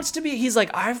 He wants to be, he's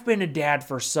like, I've been a dad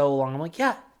for so long. I'm like,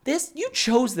 yeah, you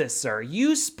chose this, sir.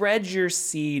 You spread your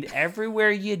seed everywhere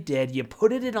you did. You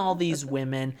put it in all these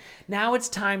women. Now it's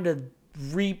time to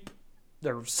reap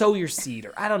or sow your seed,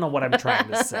 or I don't know what I'm trying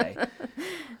to say.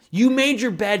 You made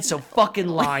your bed, so fucking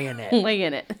lie in it. Lay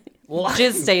in it.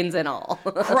 Jizz stains and all.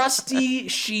 Crusty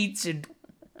sheets and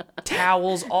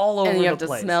towels all over the place. And you have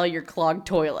to smell your clogged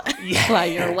toilet while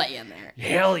you're laying there.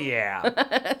 Hell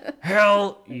yeah.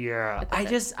 Hell yeah.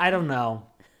 I don't know.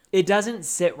 It doesn't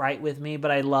sit right with me,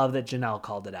 but I love that Janelle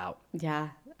called it out. Yeah,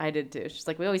 I did too. She's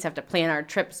like, we always have to plan our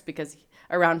trips because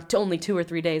around only 2 or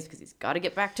 3 days because he's got to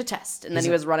get back to test. And then he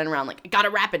was running around like, I got a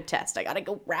rapid test. I got to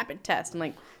go rapid test. I'm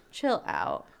like, chill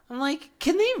out. I'm like,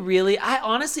 can they really? I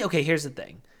honestly, okay, here's the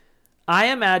thing. I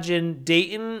imagine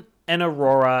Dayton and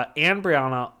Aurora and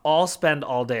Brianna all spend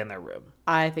all day in their room.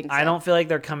 I think so. I don't feel like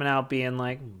they're coming out being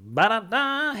like,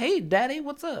 ba-da-da, hey, daddy,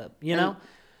 what's up? You know?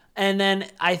 And then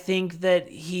I think that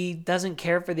he doesn't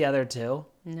care for the other two.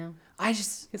 No.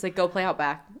 He's like, go play out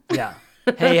back. Yeah.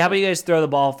 Hey, how about you guys throw the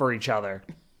ball for each other?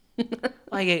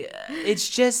 Like,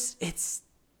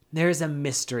 there's a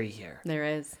mystery here. There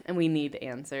is. And we need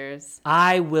answers.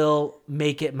 I will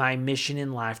make it my mission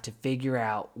in life to figure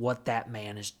out what that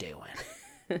man is doing.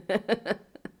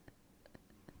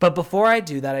 But before I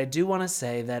do that, I do want to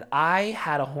say that I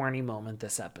had a horny moment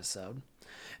this episode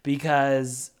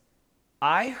because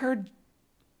I heard,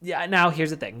 now here's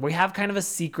the thing. We have kind of a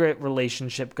secret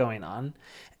relationship going on,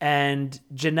 and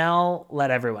Janelle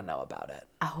let everyone know about it.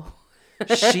 Oh.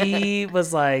 She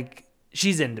was like,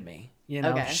 she's into me. You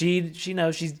know, Okay. she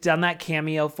knows she's done that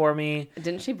cameo for me.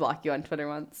 Didn't she block you on Twitter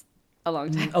once? A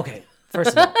long time. Okay,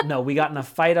 first of all, no, we got in a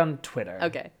fight on Twitter.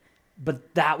 Okay.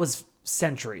 But that was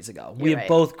centuries ago. We have right.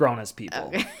 both grown as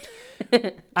people.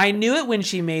 Okay. I knew it when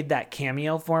she made that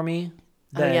cameo for me.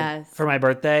 Yes. For my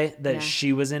birthday, that Yeah.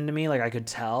 she was into me. Like, I could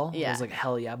tell. I Yeah. was like,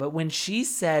 hell yeah. But when she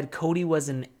said Cody was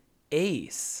an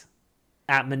ace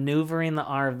at maneuvering the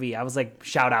RV, I was like,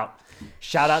 shout out.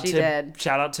 Shout out She to did.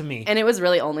 shout out to me. And it was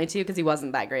really only 2 because he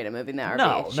wasn't that great at moving the RV.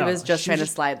 No, she no. was just She trying was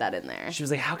to slide that in there. She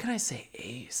was like, how can I say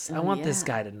Ace? I want this yeah.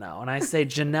 guy to know. And I say,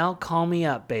 Janelle, call me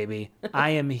up, baby.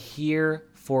 I am here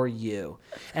for you.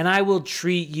 And I will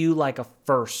treat you like a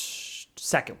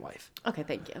second wife. Okay,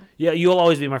 thank you. Yeah, you'll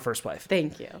always be my first wife.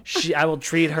 Thank you. I will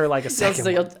treat her like a second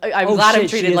wife. I'm Oh, glad I'm shit,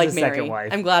 she treated is like a Mary. second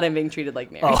wife. I'm glad I'm being treated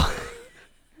like Mary. Oh.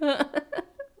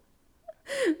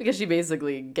 Because she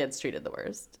basically gets treated the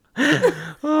worst.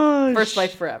 Oh, First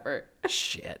wife forever.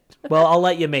 shit. Well, I'll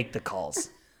let you make the calls.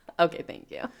 Okay,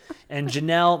 thank you. And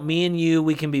Janelle, me and you,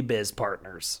 we can be biz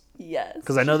partners. Yes.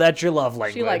 Because I know that's your love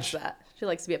language. She likes that. She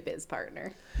likes to be a biz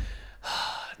partner.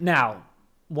 Now,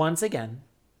 once again,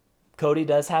 Cody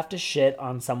does have to shit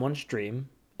on someone's dream,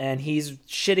 and he's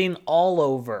shitting all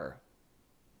over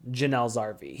Janelle's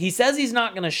RV. He says he's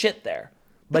not going to shit there,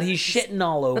 but he's shitting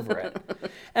all over it.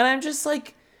 And I'm just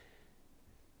like,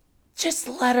 just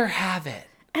let her have it.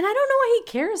 And I don't know why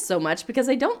he cares so much because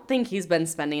I don't think he's been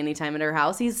spending any time at her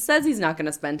house. He says he's not going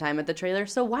to spend time at the trailer,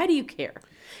 so why do you care?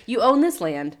 You own this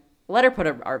land. Let her put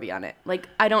an RV on it. Like,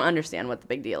 I don't understand what the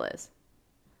big deal is.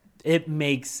 It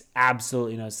makes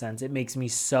absolutely no sense. It makes me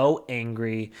so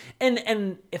angry.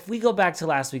 And if we go back to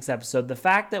last week's episode, the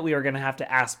fact that we are going to have to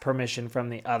ask permission from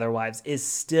the other wives is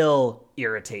still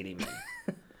irritating me.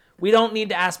 We don't need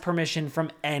to ask permission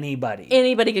from anybody.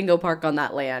 Anybody can go park on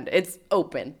that land. It's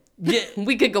open. Yeah,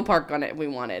 We could go park on it if we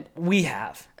wanted. we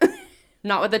have.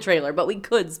 Not with a trailer, but we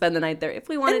could spend the night there if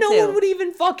we wanted And no to. one would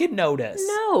even fucking notice.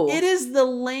 No. It is the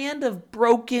land of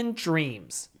broken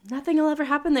dreams. Nothing will ever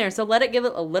happen there, so let it give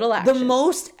it a little The action.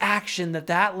 most action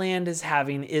that land is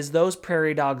having is those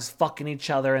prairie dogs fucking each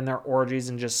other in their orgies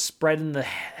and just spreading the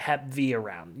Hep V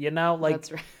around. You know? Like,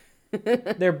 That's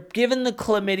right. they're giving the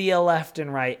chlamydia left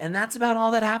and right, and that's about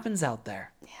all that happens out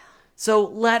there. Yeah. So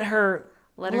let her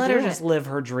Let her do just it. live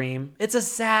her dream. It's a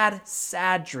sad,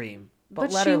 sad dream.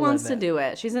 But let she her wants live to it. do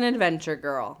it. She's an adventure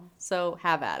girl, so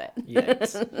have at it.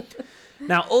 Yes.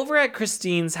 Now, over at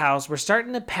Christine's house, we're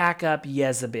starting to pack up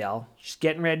Jezebel. She's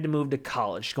getting ready to move to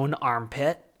college. She's going to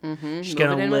Armpit. Mm-hmm. She's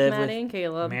going Moving to in live with Maddie and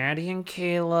Caleb. Maddie and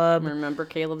Caleb. Remember,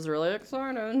 Caleb's really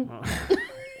excited. Wow,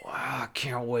 I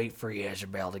can't wait for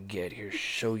Jezebel to get here.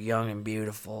 She's so young and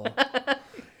beautiful.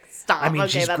 Stop. I mean, Okay,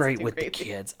 she's that's great too with creepy. the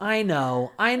kids. I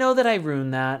know that I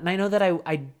ruined that, and I know that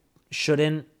I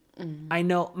shouldn't. I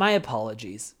know. My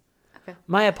apologies. Okay.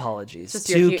 My apologies Just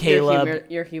to Caleb,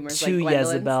 your humor's to like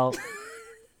Gwendolyn's. Jezebel.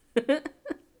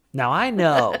 Now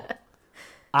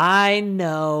I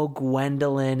know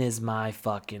Gwendolyn is my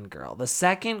fucking girl. The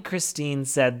second Christine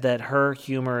said that her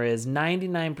humor is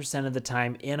 99% of the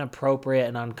time inappropriate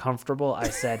and uncomfortable, I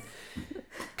said,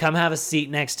 come have a seat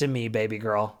next to me, baby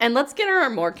girl. And let's get her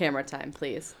more camera time,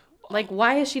 please. Like,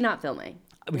 why is she not filming?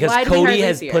 Because Why do we Cody hardly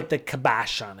has see her? put the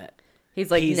kibosh on it. He's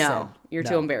like, he no, said, you're no.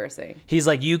 too embarrassing. He's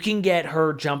like, you can get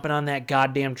her jumping on that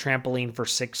goddamn trampoline for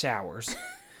 6 hours,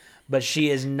 but she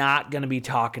is not going to be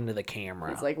talking to the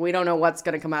camera. It's like, we don't know what's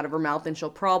going to come out of her mouth, and she'll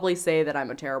probably say that I'm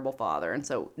a terrible father. And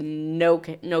so no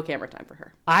camera time for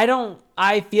her.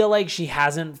 I feel like she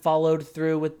hasn't followed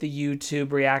through with the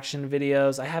YouTube reaction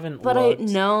videos. I haven't But looked. I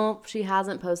know she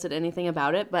hasn't posted anything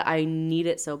about it, but I need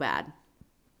it so bad.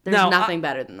 There's Now, nothing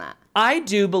better than that. I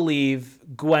do believe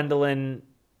Gwendolyn.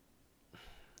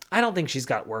 I don't think she's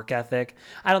got work ethic.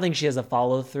 I don't think she has a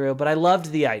follow through, but I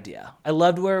loved the idea. I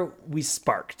loved where we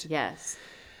sparked. Yes.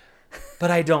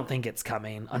 But I don't think it's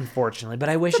coming, unfortunately. But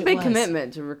I wish It's a it big was.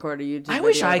 commitment to record a YouTube I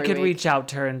wish video I every could week. reach out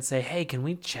to her and say, hey, can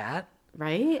we chat?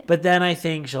 Right? But then I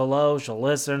think she'll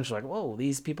listen. She's like, whoa,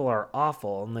 these people are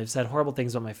awful. And they've said horrible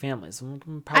things about my family. So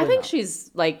I'm probably I think not.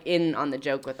 she's like in on the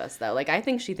joke with us though. Like I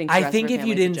think she thinks. the I rest think of her if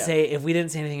we family's a joke.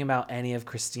 didn't say anything about any of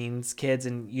Christine's kids,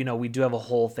 and we do have a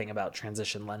whole thing about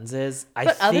transition lenses.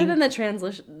 But other than the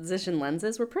transition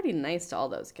lenses, we're pretty nice to all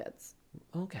those kids.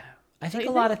 okay, I think you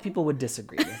a lot of people would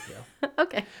disagree with you.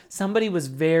 Okay. Somebody was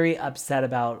very upset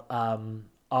about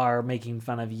our making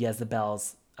fun of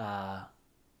Jezebel's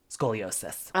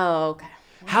scoliosis. Oh, okay.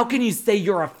 How can you say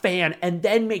you're a fan and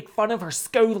then make fun of her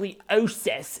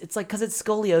scoliosis? It's like, because it's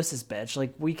scoliosis, bitch.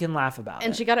 Like, we can laugh about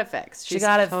And it. she got it fixed. She's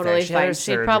got it totally fixed. She had fine. her She'd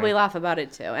surgery. probably laugh about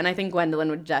it too. And I think Gwendolyn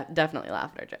would definitely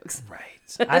laugh at our jokes.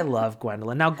 Right. I love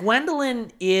Gwendolyn. Now,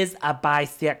 Gwendolyn is a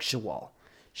bisexual.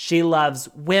 She loves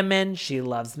women, she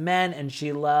loves men, and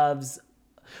she loves...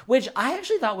 Which I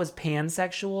actually thought was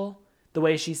pansexual, the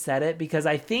way she said it, because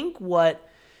I think what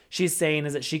she's saying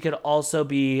is that she could also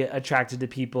be attracted to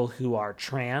people who are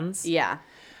trans. Yeah.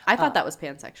 I thought that was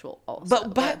pansexual also.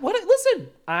 But what? Listen,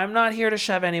 I'm not here to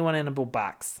shove anyone in a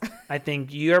box. I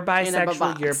think you're bisexual.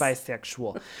 box. You're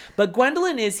bisexual. But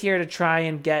Gwendolyn is here to try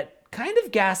and get kind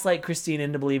of gaslight Christine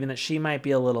into believing that she might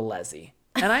be a little lezzy.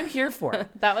 And I'm here for it.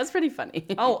 That was pretty funny.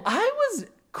 Oh, I was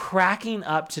cracking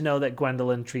up to know that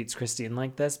Gwendolyn treats Christine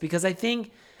like this because I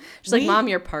think She's like, Mom,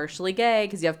 you're partially gay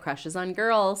because you have crushes on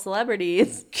girls,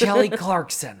 celebrities. Kelly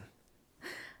Clarkson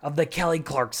of the Kelly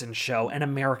Clarkson Show and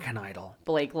American Idol.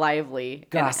 Blake Lively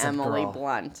Gossip and Emily Girl.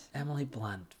 Blunt. Emily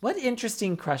Blunt. What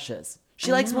interesting crushes.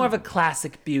 She likes more of a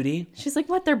classic beauty. She's like,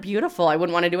 what? They're beautiful. I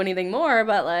wouldn't want to do anything more,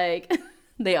 but like,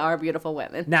 they are beautiful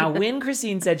women. Now, when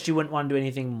Christine said she wouldn't want to do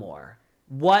anything more,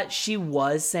 what she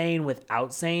was saying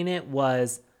without saying it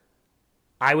was,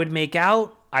 I would make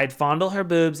out, I'd fondle her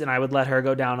boobs, and I would let her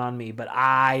go down on me, but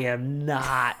I am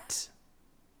not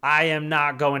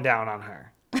going down on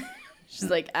her. She's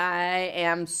like, I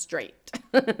am straight.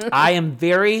 I am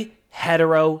very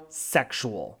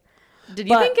heterosexual. Did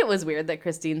you think it was weird that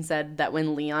Christine said that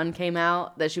when Leon came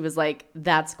out, that she was like,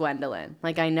 that's Gwendolyn.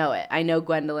 Like, I know it. I know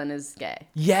Gwendolyn is gay.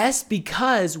 Yes,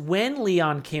 because when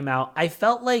Leon came out, I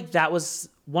felt like that was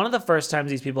one of the first times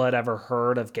these people had ever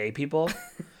heard of gay people.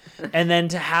 And then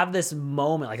to have this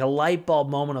moment, like a light bulb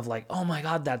moment of like, oh my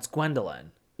God, that's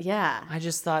Gwendolyn. Yeah. I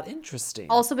just thought, interesting.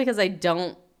 Also because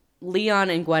Leon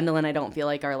and Gwendolyn, I don't feel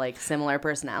like are like similar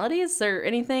personalities or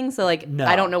anything. So like, No.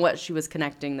 I don't know what she was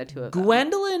connecting the two of them.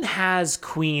 Gwendolyn has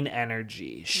queen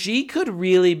energy. She could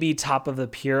really be top of the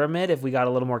pyramid if we got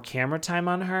a little more camera time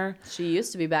on her. She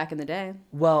used to be back in the day.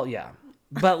 Well, yeah.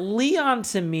 But Leon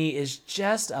to me is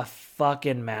just a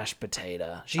fucking mashed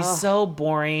potato. She's so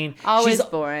boring. Always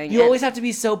boring. You always have to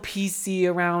be so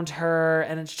PC around her,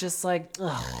 and it's just like,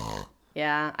 ugh.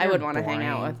 Yeah, I would want to hang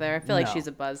out boring. with her. I feel like No. she's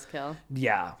a buzzkill.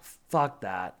 Yeah, fuck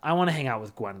that. I want to hang out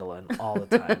with Gwendolyn all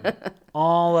the time.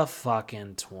 All the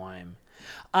fucking time.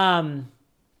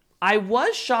 I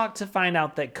was shocked to find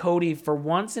out that Cody, for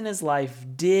once in his life,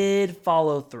 did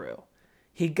follow through.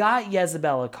 He got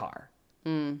Jezebel a car.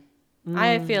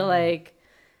 I feel like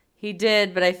he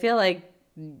did, but I feel like,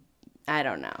 I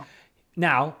don't know.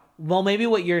 Now, well, maybe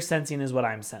what you're sensing is what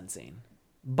I'm sensing.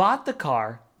 Bought the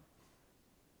car,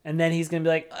 and then he's going to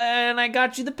be like, and I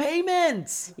got you the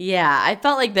payments. Yeah, I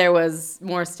felt like there was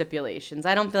more stipulations.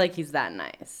 I don't feel like he's that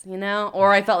nice, you know?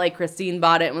 Or I felt like Christine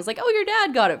bought it and was like, oh, your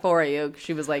dad got it for you.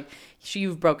 She was like,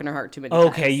 you've broken her heart too many times.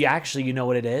 Okay, you know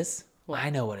what it is? I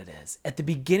know what it is. At the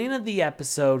beginning of the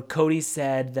episode, Cody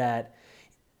said that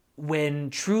when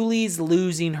Truly's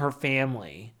losing her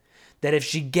family, that if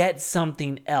she gets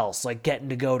something else, like getting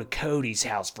to go to Cody's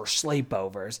house for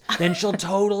sleepovers, then she'll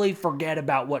totally forget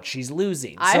about what she's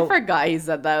losing. I forgot he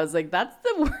said that. I was like, that's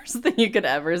the worst thing you could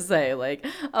ever say. Like,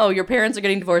 oh, your parents are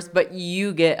getting divorced, but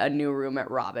you get a new room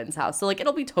at Robin's house. So, like,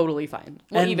 it'll be totally fine.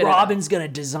 We'll And even it Robin's going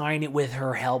to design it with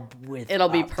her help with It'll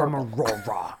be from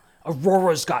Aurora.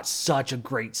 Aurora's got such a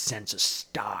great sense of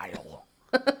style.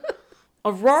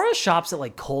 Aurora shops at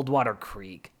like Coldwater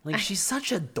Creek. Like she's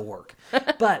such a dork.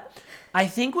 But I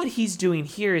think what he's doing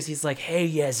here is he's like, hey,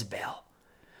 Jezebel,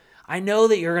 I know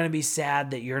that you're going to be sad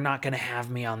that you're not going to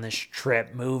have me on this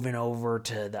trip moving over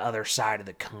to the other side of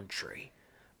the country.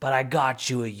 But I got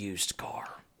you a used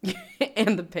car.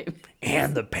 and the payment.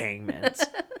 And the payments.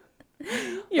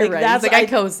 You're Like, right. that's- He's like, I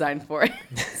co-signed for it.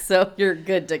 So you're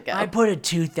good to go. I put a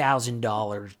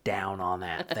 $2,000 down on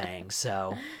that thing,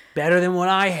 so better than what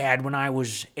I had when I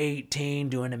was 18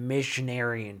 doing a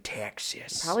missionary in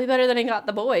Texas. Probably better than he got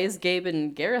the boys, Gabe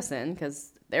and Garrison,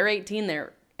 because they're 18,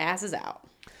 their asses out.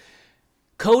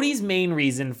 Cody's main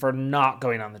reason for not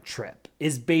going on the trip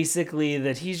is basically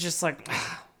that he's just like,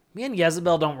 me and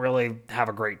Jezebel don't really have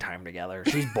a great time together.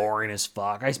 She's boring as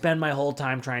fuck. I spend my whole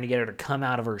time trying to get her to come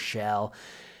out of her shell.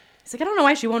 He's like, I don't know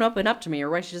why she won't open up to me or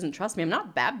why she doesn't trust me. I'm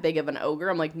not that big of an ogre.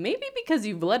 I'm like, maybe because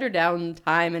you've let her down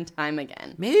time and time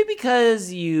again. Maybe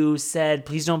because you said,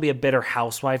 please don't be a bitter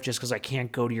housewife just because I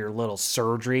can't go to your little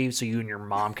surgery so you and your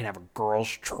mom can have a girl's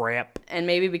trip. And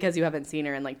maybe because you haven't seen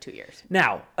her in like 2 years.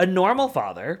 Now, a normal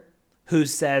father who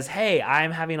says, hey,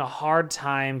 I'm having a hard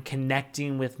time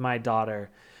connecting with my daughter,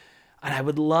 and I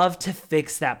would love to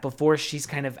fix that before she's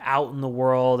kind of out in the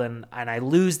world and I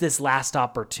lose this last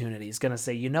opportunity. He's going to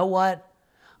say, you know what?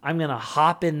 I'm going to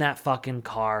hop in that fucking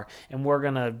car and we're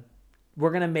going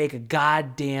to make a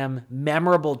goddamn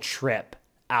memorable trip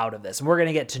out of this. And we're going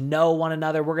to get to know one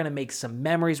another. We're going to make some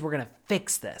memories. We're going to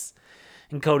fix this.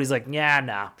 And Cody's like, yeah,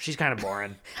 no, she's kind of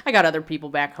boring. I got other people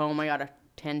back home I got to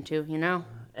tend to, you know?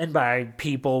 And by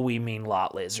people, we mean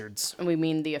lot lizards. And we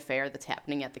mean the affair that's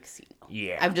happening at the casino.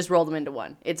 Yeah. I've just rolled them into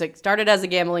one. It's like started as a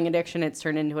gambling addiction. It's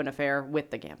turned into an affair with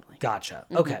the gambling. Gotcha.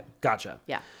 Okay, gotcha.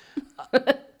 Yeah.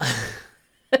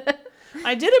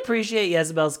 I did appreciate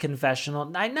Jezebel's confessional.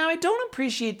 Now I don't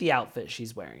appreciate the outfit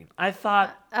she's wearing. I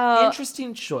thought,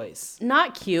 interesting choice.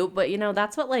 Not cute, but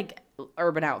that's what like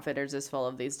Urban Outfitters is full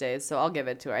of these days. So I'll give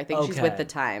it to her. I think she's with the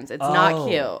times. It's not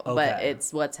cute, but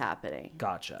it's what's happening.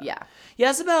 Gotcha. Yeah.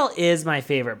 Jezebel is my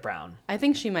favorite brown. I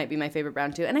think she might be my favorite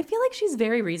brown too. And I feel like she's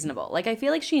very reasonable. Like I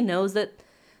feel like she knows that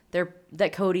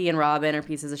that Cody and Robin are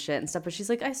pieces of shit and stuff, but she's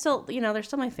like, I still, they're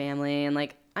still my family, and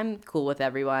like I'm cool with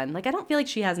everyone. Like I don't feel like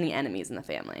she has any enemies in the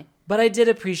family. But I did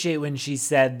appreciate when she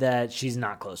said that she's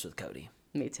not close with Cody.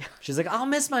 Me too. She's like, I'll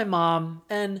miss my mom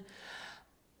and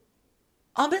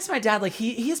I'll miss my dad. Like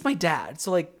he is my dad.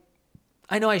 So like,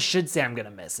 I know I should say I'm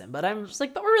gonna miss him, but I'm She's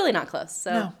like, but we're really not close,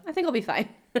 so No. I think I'll be fine.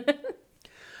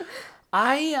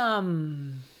 I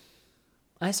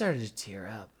started to tear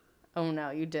up. Oh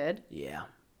no, you did? Yeah.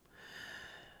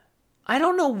 I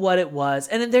don't know what it was.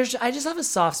 And I just have a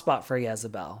soft spot for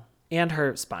Jezebel and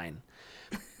her spine.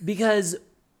 Because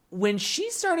when she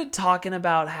started talking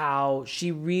about how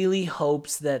she really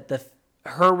hopes that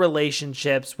her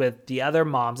relationships with the other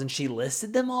moms, and she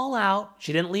listed them all out.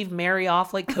 She didn't leave Mary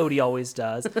off like Cody always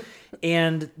does.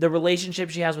 And the relationship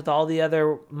she has with all the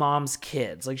other moms'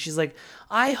 kids. Like she's like,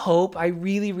 I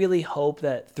really, really hope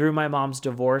that through my mom's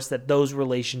divorce that those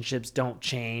relationships don't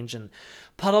change. And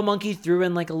Puddle Monkey threw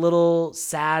in like a little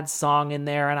sad song in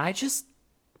there, and I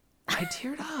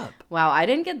teared up. Wow, I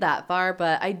didn't get that far,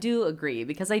 but I do agree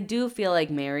because I do feel like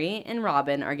Mary and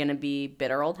Robin are going to be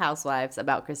bitter old housewives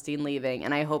about Christine leaving,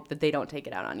 and I hope that they don't take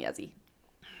it out on Yezi.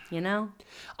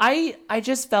 I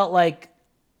just felt like,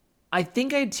 I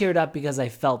think I teared up because I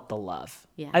felt the love.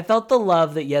 Yeah. I felt the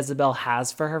love that Jezebel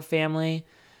has for her family,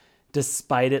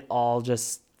 despite it all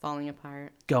just Falling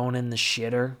apart going in the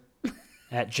shitter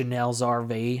at Janelle's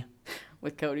RV.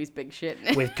 with Cody's big shit.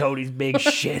 With Cody's big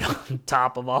shit on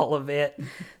top of all of it.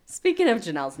 Speaking of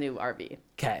Janelle's new RV.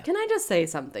 Okay. Can I just say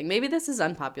something? Maybe this is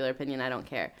unpopular opinion. I don't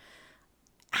care.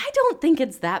 I don't think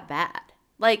it's that bad.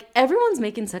 Like, everyone's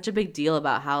making such a big deal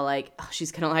about how, like, oh,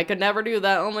 she's gonna, I could never do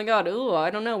that. Oh my God. Ooh, I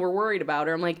don't know. We're worried about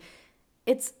her. I'm like,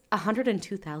 it's a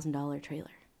 $102,000 trailer.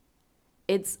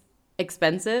 It's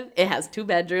expensive. It has 2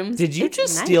 bedrooms. Did you It's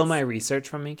just nice. steal my research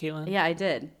from me, Caitlin? Yeah, I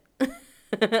did.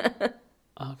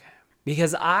 Okay.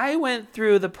 Because I went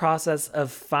through the process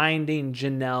of finding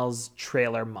Janelle's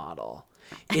trailer model.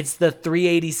 It's the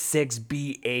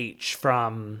 386BH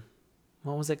from,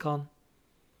 what was it called?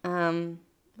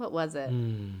 What was it?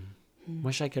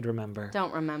 Wish I could remember.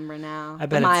 Don't remember now. I bet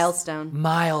The it's- Milestone.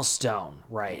 Milestone,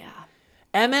 right. Yeah.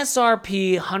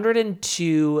 MSRP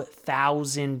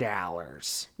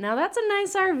 $102,000. Now that's a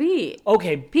nice RV.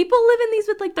 Okay, People live in these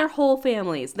with like their whole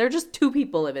families. They're just 2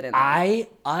 people living in them. I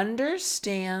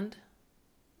understand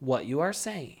what you are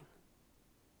saying.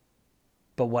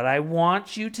 But what I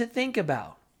want you to think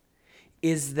about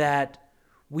is that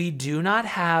we do not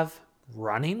have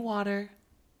running water,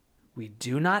 we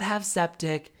do not have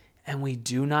septic, and we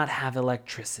do not have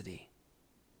electricity.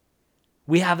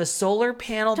 We have a solar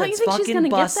panel Don't you that's think she's fucking gonna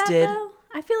busted. get that though?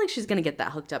 I feel like she's gonna get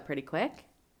that hooked up pretty quick.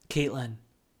 Caitlin.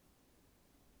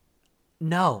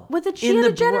 No. She In had the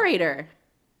a generator.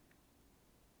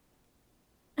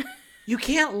 You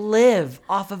can't live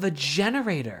off of a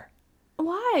generator.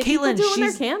 Why? People Caitlin, do when they're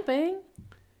she's- camping.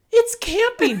 It's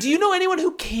camping. Do you know anyone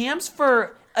who camps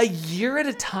for a year at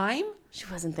a time? She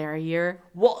wasn't there a year.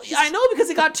 Well, I know because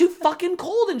it got too fucking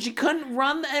cold and she couldn't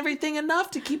run everything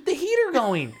enough to keep the heater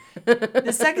going.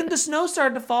 The second the snow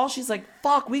started to fall, she's like,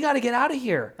 fuck, we got to get out of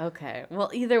here. Okay.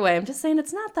 Well, either way, I'm just saying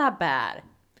it's not that bad.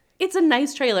 It's a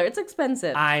nice trailer. It's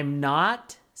expensive. I'm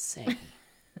not saying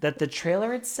that the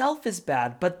trailer itself is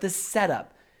bad, but the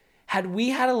setup. Had we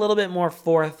had a little bit more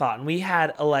forethought and we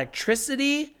had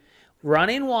electricity,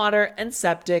 running water, and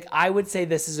septic, I would say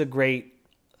this is a great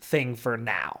thing for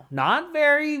now. Not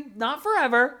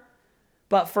forever,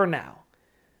 but for now.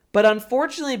 But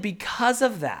unfortunately, because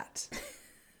of that,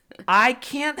 I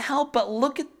can't help but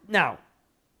look at... Now,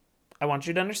 I want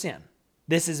you to understand.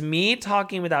 This is me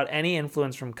talking without any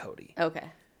influence from Cody. Okay.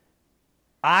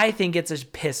 I think it's a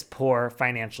piss poor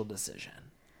financial decision.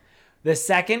 The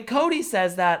second Cody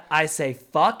says that, I say,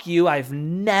 fuck you. I've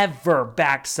never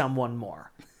backed someone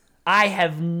more. I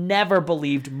have never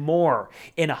believed more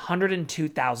in a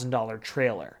 $102,000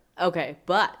 trailer. Okay,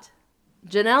 but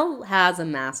Janelle has a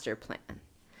master plan.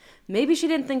 Maybe she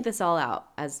didn't think this all out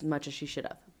as much as she should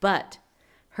have. But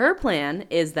her plan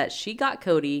is that she got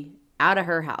Cody out of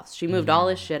her house. She moved all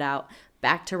his shit out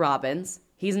back to Robin's.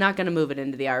 He's not going to move it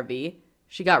into the RV.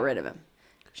 She got rid of him.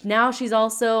 Now she's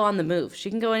also on the move. She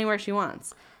can go anywhere she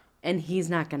wants. And he's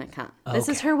not going to come. This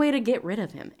is her way to get rid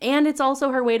of him. And it's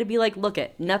also her way to be like, look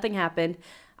it, nothing happened.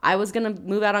 I was going to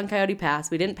move out on Coyote Pass.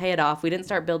 We didn't pay it off. We didn't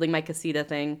start building my casita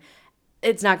thing.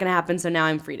 It's not going to happen, so now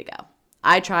I'm free to go.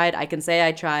 I tried. I can say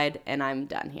I tried, and I'm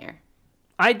done here.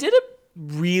 I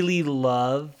really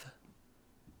loved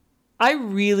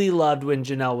when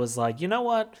Janelle was like, you know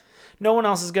what? No one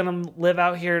else is going to live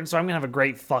out here, so I'm going to have a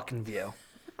great fucking view.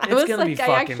 It's going to be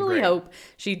fucking I actually great. hope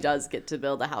she does get to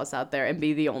build a house out there and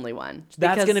be the only one.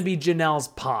 That's going to be Janelle's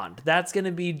pond. That's going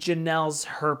to be Janelle's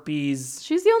herpes.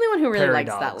 She's the only one who really prairie likes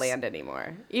dogs. that land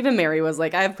anymore. Even Mary was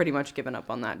like, I have pretty much given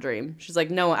up on that dream. She's like,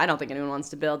 no, I don't think anyone wants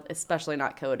to build, especially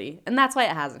not Cody. And that's why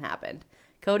it hasn't happened.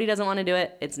 Cody doesn't want to do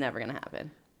it. It's never going to happen.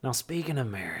 Now, speaking of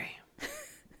Mary,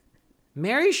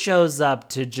 Mary shows up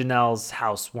to Janelle's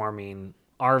housewarming,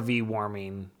 RV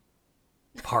warming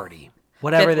party.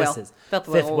 Whatever this is.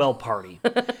 Fifth Wheel party.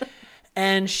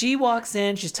 And she walks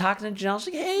in, she's talking to Janelle.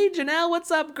 She's like, hey, Janelle, what's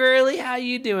up, girly? How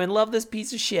you doing? Love this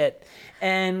piece of shit.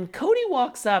 And Cody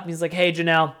walks up and he's like, hey,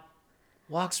 Janelle.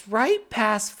 Walks right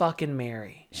past fucking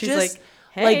Mary. She's Just, like,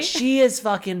 hey. like she is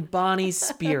fucking Bonnie's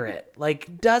spirit.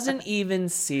 Like, doesn't even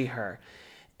see her.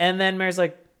 And then Mary's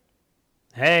like,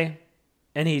 hey.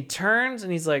 And he turns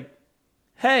and he's like,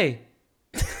 hey.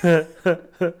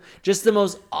 Just the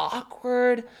most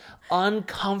awkward,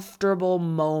 uncomfortable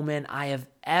moment I have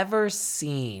ever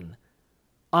seen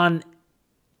on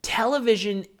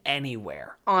television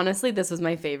anywhere. Honestly, this was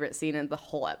my favorite scene in the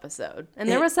whole episode. And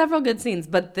there were several good scenes,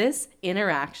 but this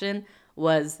interaction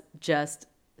was just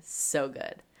so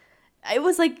good. It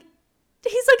was like,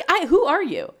 he's like, who are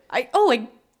you? I didn't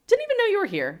even know you were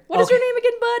here. What is your name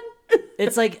again, bud?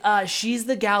 It's like, she's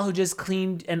the gal who just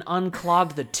cleaned and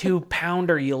unclogged the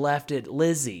 2-pounder you left at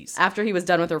Lizzie's. After he was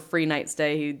done with her free night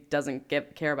stay, he doesn't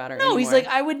care about her anymore. No, he's like,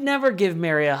 I would never give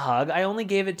Mary a hug. I only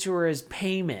gave it to her as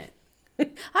payment.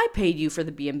 I paid you for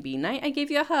the B&B night. I gave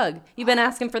you a hug. You've been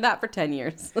asking for that for 10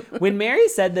 years. When Mary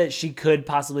said that she could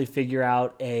possibly figure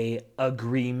out a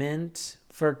agreement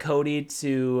for Cody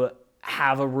to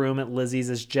have a room at Lizzie's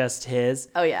as just his.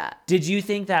 Oh, yeah. Did you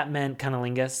think that meant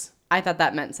cunnilingus? I thought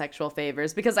that meant sexual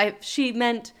favors because she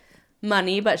meant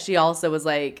money, but she also was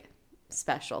like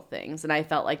special things. And I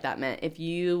felt like that meant if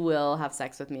you will have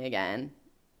sex with me again,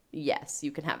 yes,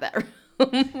 you can have that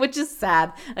room, which is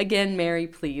sad. Again, Mary,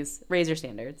 please raise your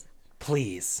standards.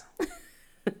 Please.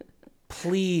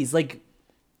 Please. Like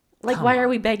why are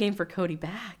we begging for Cody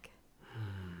back?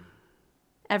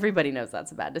 Everybody knows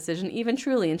that's a bad decision, even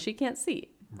Truly, and she can't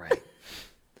see. Right.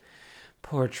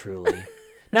 Poor Truly.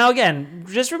 Now, again,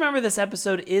 just remember this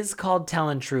episode is called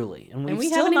Tellin' Truly, and we've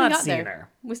still haven't even not got seen there. her.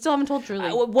 We still haven't told Truly.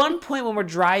 At one point when we're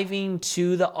driving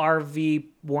to the RV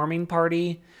warming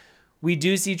party, we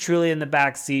do see Truly in the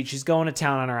back seat. She's going to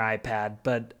town on her iPad,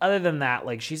 but other than that,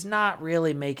 like, she's not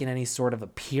really making any sort of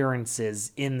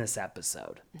appearances in this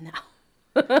episode.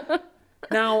 No.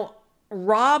 Now,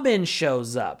 Robin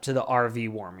shows up to the RV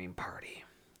warming party.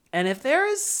 And if there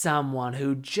is someone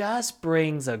who just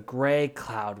brings a gray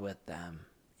cloud with them,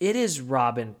 it is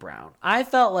Robin Brown. I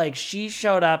felt like she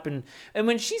showed up and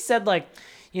when she said, like,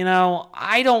 you know,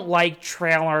 I don't like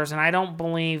trailers and I don't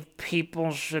believe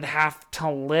people should have to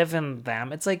live in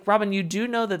them. It's like, Robin, you do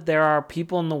know that there are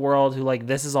people in the world who, like,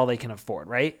 this is all they can afford,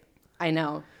 right? I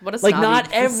know. What a Like, snobby, not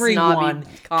everyone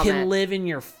snobby comment. can live in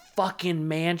your fucking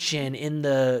mansion in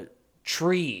the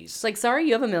trees. It's like, sorry,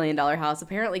 you have $1 million house.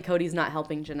 Apparently, Cody's not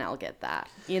helping Janelle get that.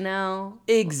 You know?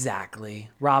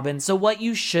 Exactly, Robin. So what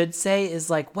you should say is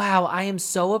like, wow, I am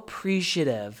so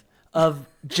appreciative of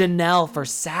Janelle for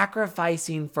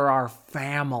sacrificing for our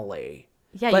family.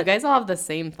 Yeah, But- you guys all have the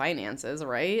same finances,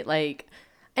 right? Like,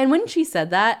 and when she said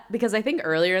that, because I think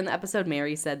earlier in the episode,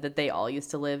 Mary said that they all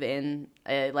used to live in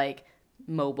a, like,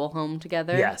 mobile home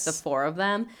together. Yes. The 4 of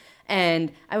them.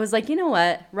 And I was like, you know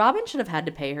what? Robin should have had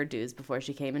to pay her dues before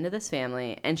she came into this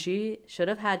family. And she should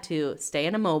have had to stay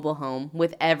in a mobile home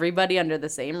with everybody under the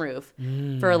same roof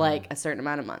for like a certain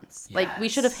amount of months. Like, we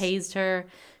should have hazed her.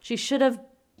 She should have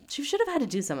had to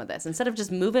do some of this instead of just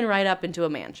moving right up into a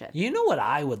mansion. You know what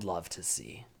I would love to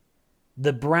see?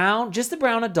 The Brown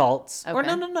adults. Or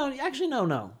Okay. no. Actually,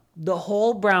 no. The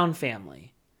whole Brown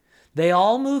family. They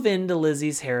all move into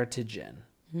Lizzie's Heritage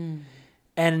Inn.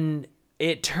 And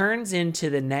it turns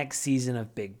into the next season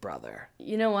of Big Brother.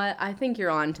 You know what? I think you're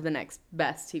on to the next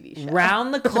best TV show.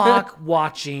 Round the clock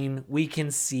watching, we can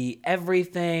see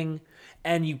everything,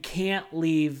 and you can't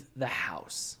leave the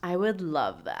house. I would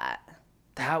love that.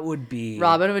 That would be...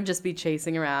 Robin would just be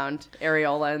chasing around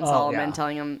Ariola and Solomon, yeah.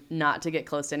 telling him not to get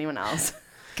close to anyone else.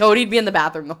 Cody'd be in the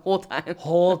bathroom the whole time.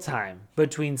 Whole time.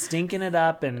 Between stinking it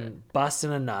up and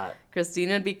busting a nut.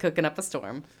 Christina would be cooking up a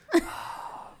storm.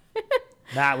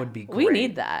 That would be great. We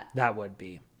need that. That would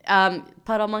be.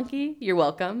 Puddle Monkey, you're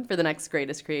welcome for the next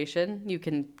greatest creation. You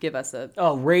can give us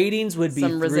ratings would be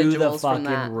some through the residuals from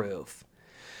that. fucking roof.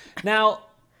 Now,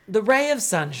 the ray of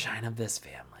sunshine of this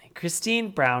family, Christine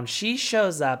Brown, she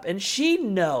shows up and she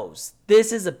knows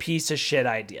this is a piece of shit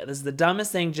idea. This is the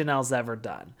dumbest thing Janelle's ever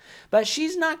done. But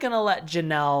she's not going to let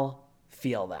Janelle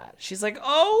feel that. She's like,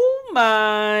 oh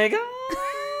my God,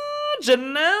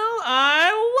 Janelle,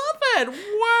 I love it.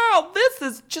 Wow, this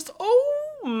is just, oh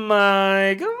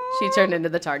my God. She turned into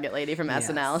the Target lady from Yes.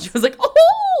 SNL. She was like,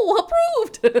 oh,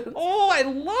 approved. Oh, I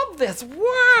love this.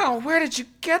 Wow, where did you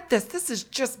get this? This is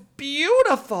just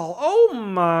beautiful. Oh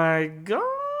my God,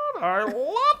 I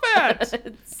love it.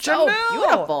 It's so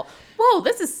beautiful. Whoa,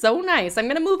 this is so nice. I'm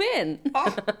going to move in.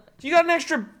 Oh, you got an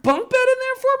extra bunk bed in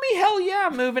there for me? Hell yeah,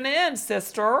 I'm moving in,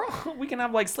 sister. We can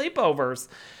have like sleepovers.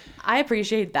 I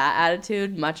appreciate that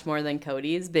attitude much more than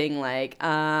Cody's being like,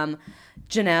 Janelle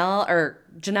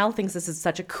thinks this is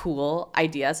such a cool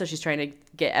idea, so she's trying to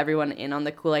get everyone in on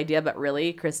the cool idea, but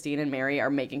really Christine and Mary are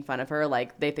making fun of her.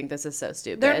 Like, they think this is so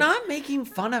stupid. They're not making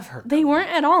fun of her. They weren't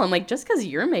at all. I'm like, just because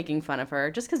you're making fun of her,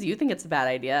 just because you think it's a bad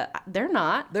idea, they're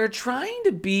not. They're trying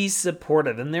to be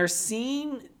supportive, and they're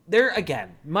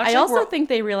again, much I like also we're- think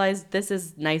they realized this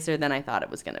is nicer than I thought it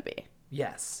was going to be.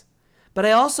 Yes. But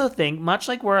I also think, much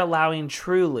like we're allowing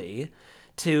Truly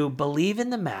to believe in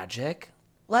the magic,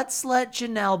 let's let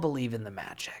Janelle believe in the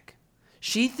magic.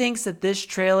 She thinks that this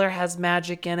trailer has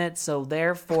magic in it, so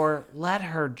therefore, let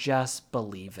her just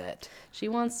believe it. She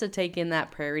wants to take in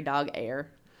that prairie dog air.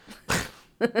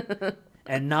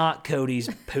 And not Cody's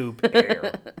poop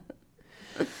air.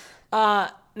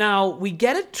 Now, we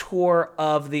get a tour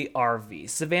of the RV.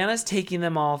 Savannah's taking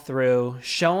them all through,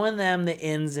 showing them the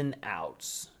ins and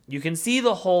outs. You can see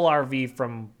the whole RV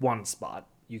from one spot.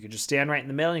 You could just stand right in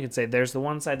the middle, and you could say, there's the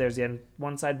one side, there's the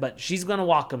one side, but she's going to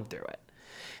walk them through it.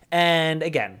 And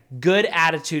again, good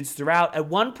attitudes throughout. At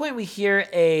one point, we hear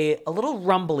a little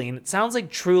rumbling. It sounds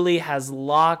like Truly has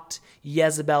locked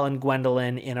Jezebel and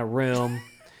Gwendolyn in a room.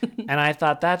 And I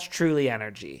thought, that's Truly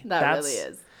energy. That really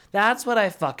is. That's what I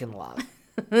fucking love.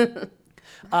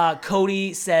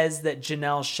 Cody says that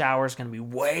Janelle's shower is going to be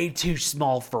way too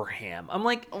small for him. I'm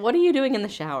like, What are you doing in the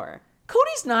shower?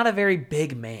 Cody's not a very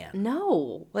big man.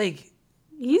 No. Like,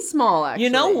 He's small, actually. you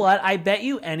know what? I bet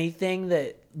you anything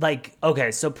that, like,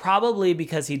 okay, so probably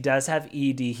because he does have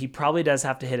ED, he probably does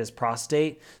have to hit his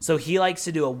prostate. So he likes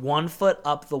to do a 1 foot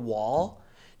up the wall,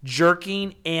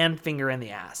 jerking and finger in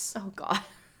the ass. Oh, God.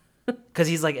 Because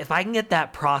he's like, if I can get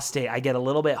that prostate, I get a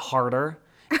little bit harder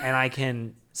and I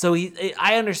can. So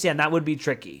I understand that would be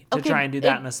tricky to try and do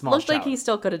that in a small Looks shower. like he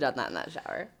still could have done that in that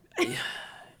shower.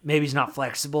 Maybe he's not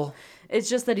flexible. It's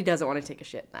just that he doesn't want to take a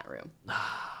shit in that room.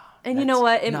 And you know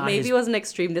what? It not maybe his- was an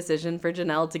extreme decision for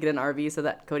Janelle to get an RV so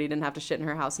that Cody didn't have to shit in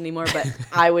her house anymore, but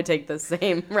I would take the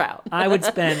same route. I would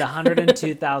spend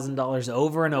 $102,000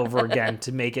 over and over again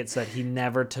to make it so that he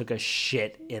never took a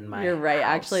shit in my You're right.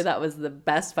 house. Actually, that was the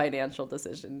best financial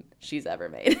decision she's ever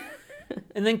made.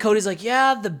 And then Cody's like,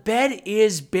 yeah, the bed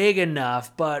is big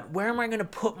enough, but where am I going to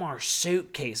put my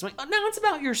suitcase? I'm like, oh, now it's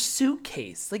about your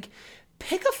suitcase. Like,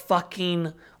 pick a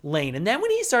fucking lane. And then when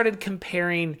he started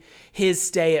comparing his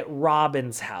stay at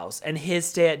Robin's house and his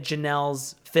stay at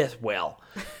Janelle's fifth wheel,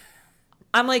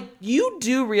 I'm like, you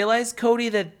do realize, Cody,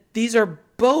 that these are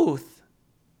both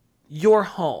your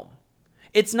home.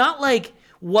 It's not like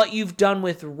what you've done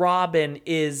with Robin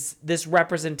is this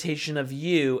representation of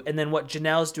you, and then what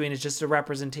Janelle's doing is just a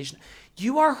representation.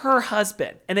 You are her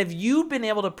husband. And if you'd been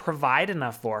able to provide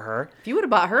enough for her, If you would have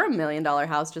bought her $1 million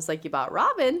house just like you bought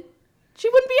Robin, she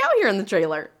wouldn't be out here in the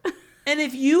trailer. and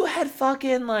if you had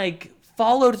fucking like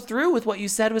followed through with what you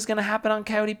said was going to happen on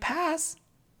Coyote Pass,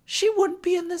 she wouldn't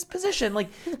be in this position. Like,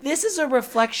 this is a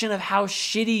reflection of how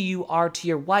shitty you are to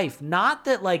your wife. Not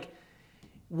that like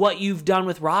what you've done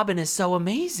with Robin is so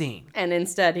amazing. And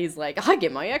instead, he's like, I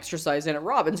get my exercise in at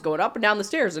Robin's going up and down the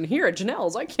stairs, and here at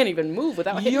Janelle's, I can't even move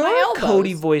without hitting Your my elbows.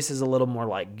 Cody voice is a little more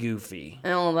like goofy.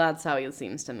 Oh, that's how he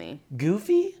seems to me.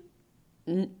 Goofy?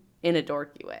 In a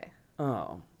dorky way.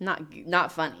 Oh.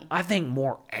 Not funny. I think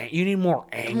you need more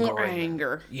anger. More in there.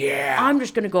 anger. Yeah. I'm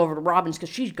just going to go over to Robin's because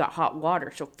she's got hot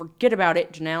water, so forget about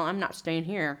it, Janelle. I'm not staying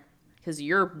here because of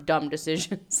your dumb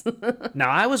decisions.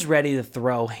 Now, I was ready to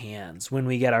throw hands when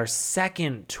we get our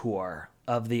second tour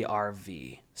of the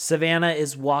RV. Savannah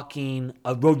is walking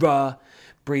Aurora,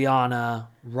 Brianna,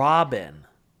 Robin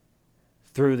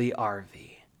through the RV.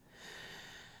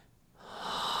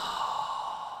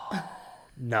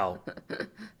 No.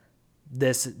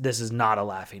 This is not a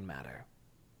laughing matter.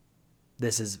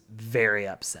 This is very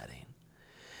upsetting.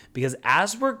 Because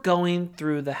as we're going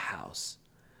through the house,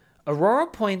 Aurora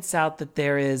points out that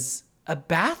there is a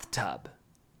bathtub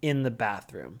in the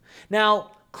bathroom.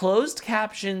 Now, closed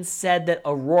captions said that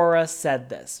Aurora said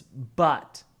this,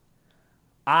 but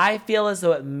I feel as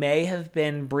though it may have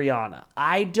been Brianna.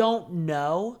 I don't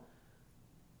know.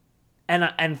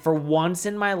 And for once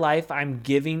in my life, I'm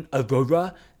giving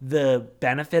Aurora the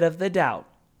benefit of the doubt.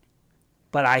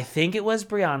 But I think it was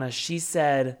Brianna. She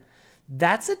said,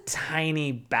 that's a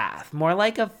tiny bath, more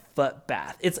like a foot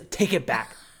bath. Take it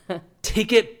back.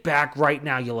 Take it back right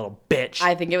now, you little bitch.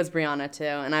 I think it was Brianna too.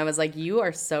 And I was like, you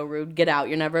are so rude. Get out.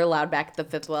 You're never allowed back at the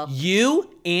fifth wheel.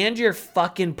 You and your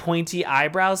fucking pointy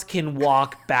eyebrows can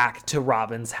walk back to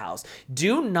Robin's house.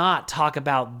 Do not talk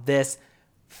about this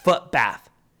foot bath.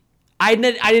 I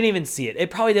didn't even see it. It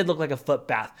probably did look like a foot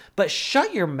bath. But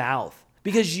shut your mouth.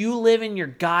 Because you live in your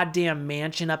goddamn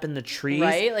mansion up in the trees.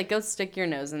 Right? Like, go stick your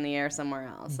nose in the air somewhere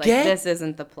else. Like, this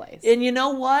isn't the place. And you know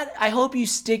what? I hope you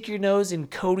stick your nose in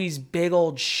Cody's big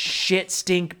old shit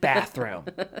stink bathroom.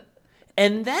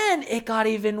 And then it got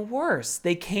even worse.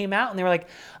 They came out and they were like,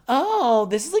 oh,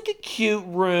 this is like a cute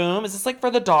room. Is this like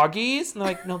for the doggies? And they're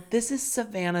like, no, this is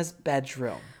Savannah's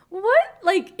bedroom. What?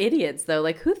 Like, idiots, though.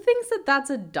 Like, who thinks that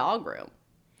that's a dog room?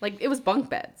 Like, it was bunk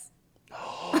beds.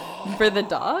 For the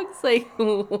dogs? Like,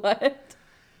 what?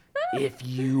 If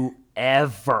you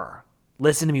ever,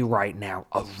 listen to me right now,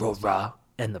 Aurora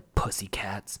and the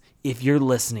Pussycats, if you're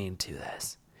listening to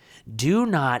this, do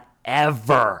not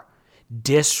ever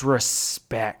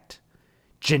disrespect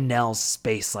Janelle's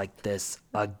space like this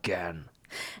again.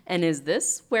 And is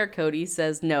this where Cody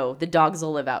says, no, the dogs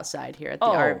will live outside here at the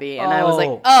RV? And I was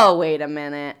like, oh, wait a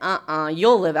minute.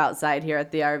 You'll live outside here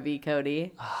at the RV,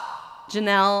 Cody.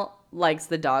 Janelle likes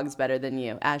the dogs better than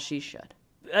you, as she should.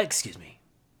 Excuse me.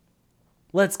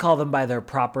 Let's call them by their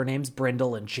proper names,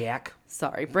 Brindle and Jack.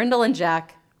 Sorry, Brindle and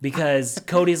Jack. Because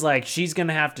Cody's like, she's going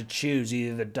to have to choose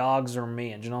either the dogs or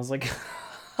me. And Janelle's like,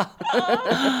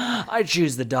 I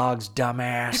choose the dogs,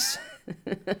 dumbass.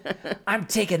 I'm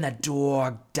taking the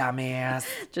dog, dumbass.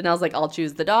 Janelle's like, I'll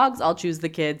choose the dogs, I'll choose the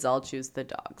kids, I'll choose the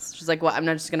dogs. She's like, what, I'm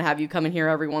not just going to have you come in here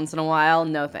every once in a while?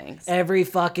 No thanks. Every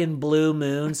fucking blue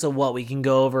moon, so what, we can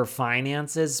go over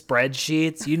finances,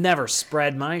 spreadsheets? You never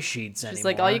spread my sheets anymore. She's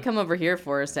like, all you come over here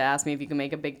for is to ask me if you can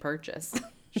make a big purchase.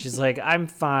 She's like, I'm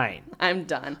fine. I'm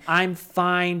done. I'm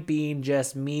fine being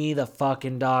just me, the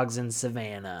fucking dogs, in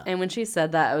Savannah. And when she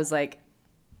said that, I was like,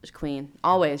 queen.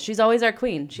 Always. She's always our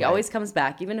queen. She always comes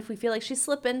back. Even if we feel like she's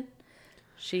slipping,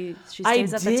 she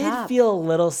stays at the top. I did feel a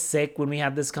little sick when we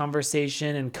had this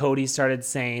conversation and Cody started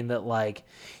saying that, like,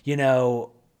 you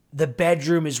know, the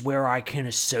bedroom is where I can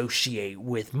associate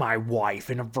with my wife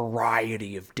in a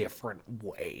variety of different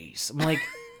ways. I'm like,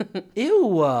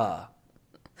 ew.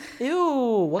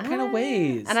 Ew, what kind of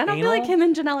ways? And I don't feel like him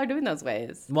and Janelle are doing those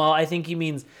ways. Well, I think he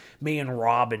means me and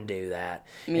Robin do that.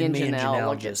 Me and Janelle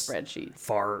look at spreadsheets.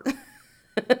 Fart.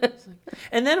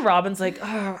 And then Robin's like,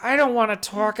 oh, I don't want to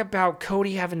talk about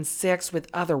Cody having sex with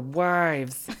other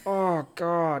wives. Oh,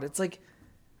 God. It's like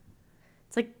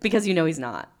because you know he's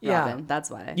not, yeah. Robin.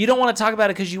 That's why. You don't want to talk about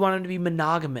it because you want him to be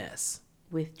monogamous.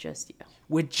 With just you.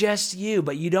 With just you,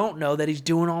 but you don't know that he's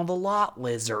doing all the lot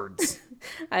lizards.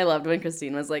 I loved when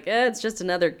Christine was like, it's just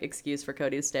another excuse for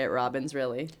Cody to stay at Robin's,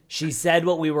 really. She said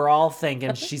what we were all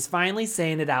thinking. She's finally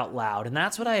saying it out loud. And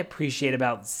that's what I appreciate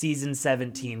about season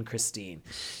 17, Christine.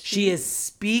 She is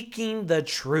speaking the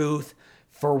truth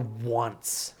for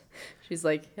once. She's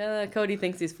like, Cody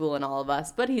thinks he's fooling all of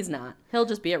us, but he's not. He'll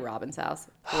just be at Robin's house,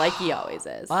 like he always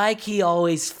is. Like he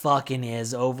always fucking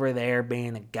is, over there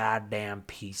being a goddamn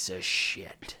piece of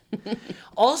shit.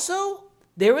 Also,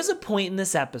 there was a point in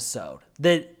this episode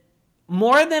that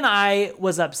more than I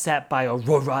was upset by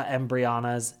Aurora and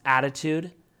Brianna's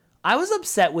attitude, I was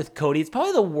upset with Cody. It's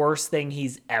probably the worst thing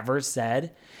he's ever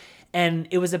said. And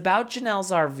it was about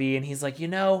Janelle's RV, and he's like, you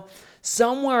know,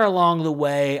 somewhere along the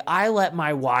way, I let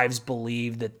my wives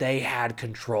believe that they had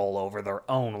control over their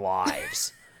own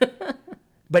lives.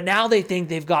 But now they think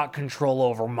they've got control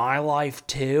over my life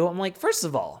too. I'm like, first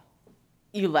of all,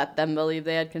 you let them believe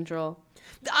they had control?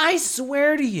 I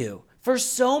swear to you, for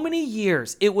so many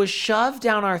years, it was shoved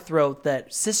down our throat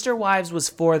that Sister Wives was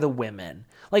for the women.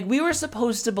 Like, we were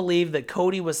supposed to believe that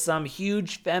Cody was some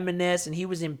huge feminist and he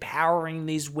was empowering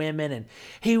these women and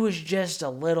he was just a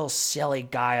little silly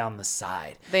guy on the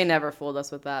side. They never fooled us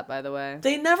with that, by the way.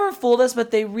 They never fooled us,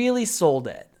 but they really sold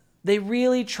it. They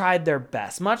really tried their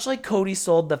best. Much like Cody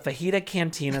sold the Fajita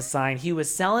Cantina sign, he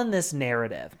was selling this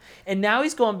narrative. And now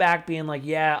he's going back being like,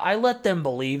 yeah, I let them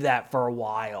believe that for a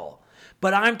while.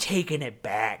 But I'm taking it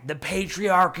back. The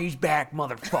patriarchy's back,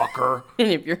 motherfucker. And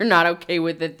if you're not okay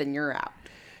with it, then you're out.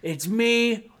 It's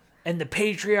me and the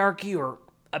patriarchy, or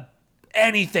a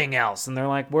anything else. And they're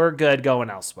like, we're good going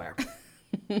elsewhere.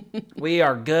 We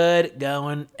are good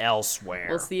going elsewhere.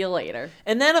 We'll see you later.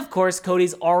 And then, of course,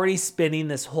 Cody's already spinning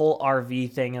this whole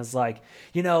RV thing as like,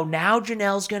 now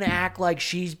Janelle's going to act like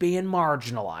she's being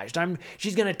marginalized.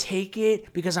 She's going to take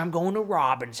it because I'm going to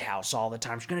Robin's house all the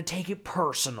time. She's going to take it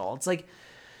personal. It's like,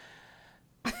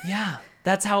 yeah,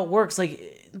 that's how it works.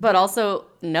 Like, But also,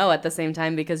 no, at the same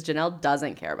time, because Janelle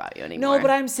doesn't care about you anymore. no,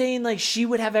 but I'm saying like she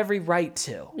would have every right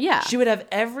to. Yeah. She would have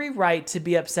every right to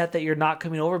be upset that you're not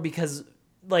coming over because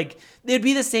like it'd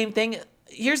be the same thing.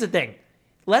 Here's the thing.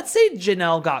 Let's say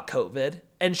Janelle got COVID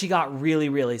and she got really,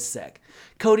 really sick.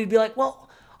 Cody'd be like, well,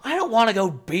 I don't want to go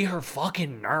be her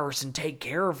fucking nurse and take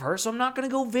care of her, so I'm not going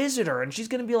to go visit her. And she's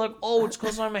going to be like, oh, it's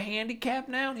because I'm a handicap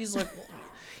now? And he's like, well,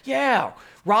 yeah,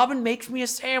 Robin makes me a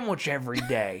sandwich every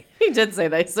day. He did say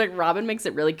that. He's like, Robin makes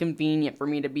it really convenient for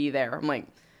me to be there. I'm like,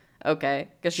 okay,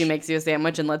 because she makes you a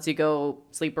sandwich and lets you go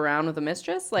sleep around with a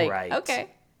mistress? Like, Right. okay,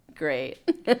 great.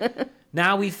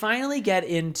 Now we finally get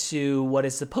into what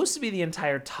is supposed to be the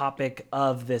entire topic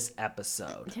of this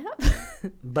episode. Yep.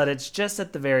 But it's just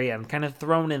at the very end, kind of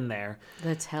thrown in there.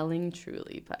 The telling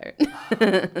truly part.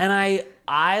 And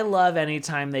I love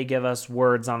anytime they give us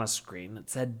words on a screen that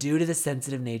said, due to the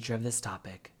sensitive nature of this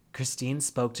topic, Christine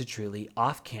spoke to Truly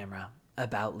off camera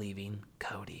about leaving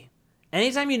Cody.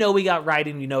 Anytime we got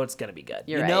writing, it's going to be good.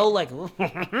 You're like,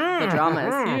 The drama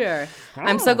is here.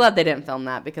 I'm so glad they didn't film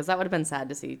that because that would have been sad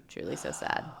to see Truly so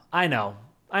sad. I know.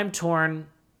 I'm torn.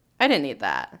 I didn't need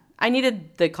that. I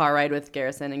needed the car ride with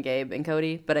Garrison and Gabe and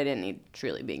Cody, but I didn't need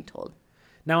Truly being told.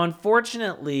 Now,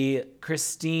 unfortunately,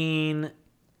 Christine,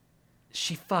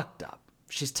 she fucked up.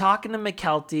 She's talking to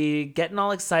McKelty, getting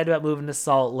all excited about moving to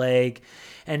Salt Lake,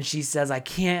 and she says, I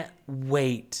can't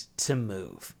wait to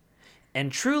move. And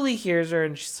Truly hears her,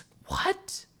 and she's like,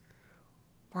 what?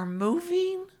 We're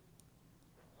moving?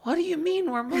 What do you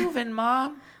mean we're moving,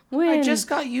 Mom? I When? just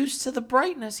got used to the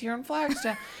brightness here in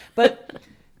Flagstaff. But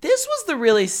this was the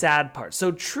really sad part.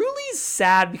 So Truly's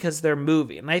sad because they're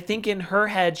moving. And I think in her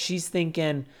head, she's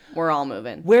thinking, We're all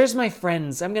moving. where's my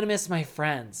friends? I'm going to miss my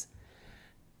friends.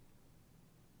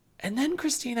 And then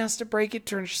Christine has to break it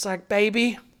to her, and she's like,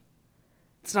 baby,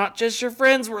 it's not just your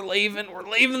friends we're leaving. We're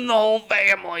leaving the whole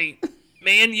family.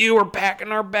 Me and you are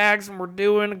packing our bags, and we're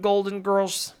doing a Golden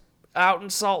Girls out in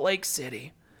Salt Lake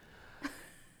City.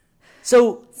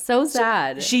 So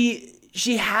sad. she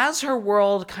has her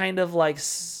world kind of like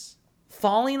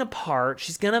falling apart.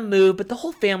 She's going to move, but the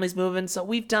whole family's moving. So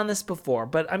we've done this before,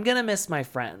 but I'm going to miss my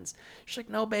friends. She's like,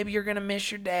 no, baby, you're going to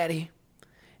miss your daddy.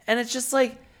 And it's just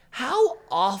like, how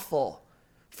awful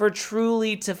for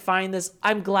Truly to find this.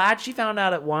 I'm glad she found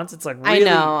out at once. It's like really I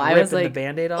know. I was ripping like, the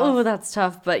Band-Aid off. oh, that's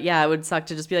tough. But yeah, it would suck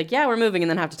to just be like, yeah, we're moving, and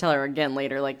then have to tell her again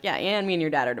later, like, yeah, and me and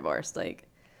your dad are divorced. Like,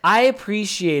 I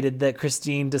appreciated that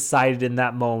Christine decided in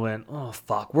that moment, oh,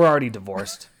 fuck, we're already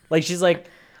divorced. Like, she's like,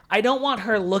 I don't want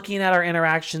her looking at our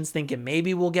interactions thinking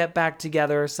maybe we'll get back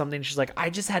together or something. She's like, I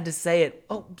just had to say it.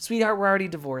 Oh, sweetheart, we're already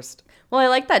divorced. well, I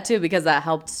like that too because that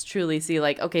helped Truly see,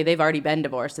 like, okay, they've already been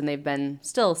divorced and they've been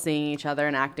still seeing each other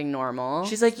and acting normal.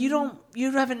 She's like, you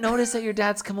haven't noticed that your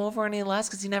dad's come over any less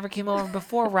because he never came over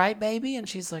before, right, baby? And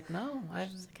she's like, no, I I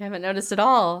haven't noticed at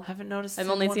all. haven't noticed. I've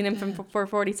it only one seen him bit." for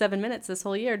 47 minutes this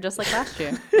whole year, just like last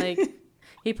year. Like,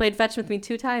 he played fetch with me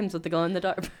 2 times with the glow in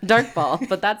the dark ball,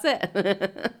 but that's it.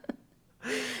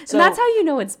 So, And that's how you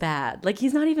know it's bad. Like,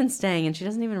 he's not even staying, and she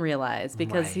doesn't even realize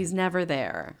because Right. he's never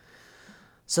there.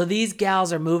 So these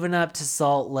gals are moving up to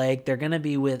Salt Lake. They're going to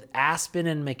be with Aspen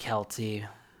and McKelty.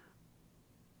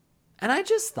 And I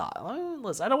just thought, oh,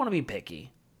 listen, I don't want to be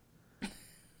picky.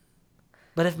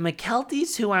 But if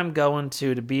McKelty's who I'm going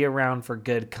to be around for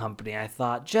good company, I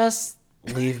thought, just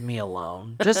leave me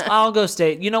alone. I'll go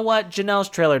stay. You know what? Janelle's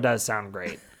trailer does sound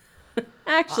great.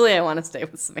 Actually, I want to stay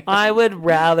with Samantha. I would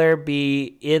rather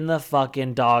be in the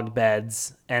fucking dog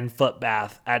beds and foot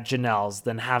bath at Janelle's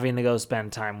than having to go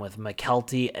spend time with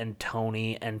McKelty and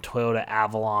Tony and Toyota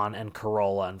Avalon and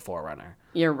Corolla and 4Runner.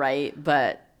 You're right,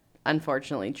 but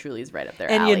unfortunately, Truly's right up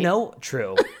there. And alley.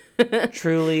 true.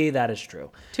 Truly, that is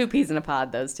true. 2 peas in a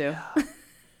pod, those two.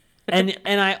 And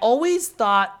I always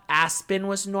thought Aspen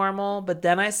was normal, but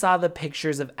then I saw the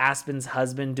pictures of Aspen's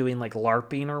husband doing like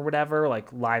LARPing or whatever,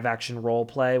 like live action role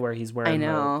play where he's wearing I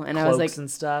know, the and cloaks I was like,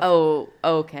 and stuff. oh,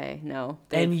 okay, no.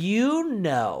 And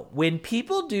when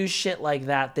people do shit like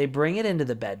that, they bring it into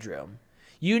the bedroom.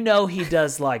 You know he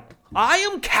does like, I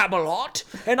am Camelot,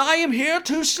 and I am here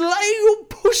to slay your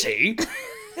pussy.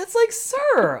 It's like,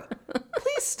 sir,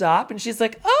 please stop. And she's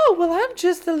like, oh, well, I'm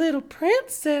just a little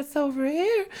princess over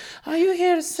here. Are you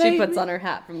here to save She puts me? on her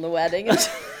hat from the wedding. And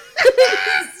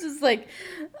it's just like,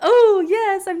 oh,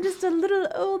 yes, I'm just a little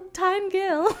old time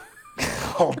girl.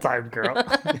 Old time girl.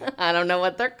 I don't know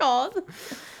what they're called.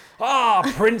 Ah,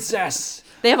 princess.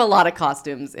 They have a lot of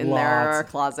costumes in their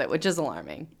Lots. closet, which is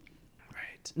alarming.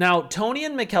 Right. Now, Tony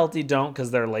and McKelty don't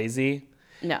because they're lazy.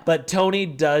 No. But Tony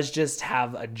does just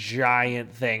have a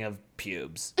giant thing of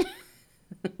pubes.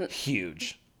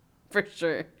 Huge. For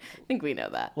sure. I think we know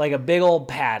that. Like a big old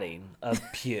padding of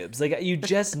pubes. Like you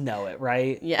just know it,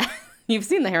 right? Yeah. You've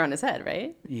seen the hair on his head,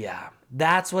 right? Yeah.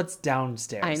 That's what's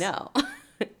downstairs. I know.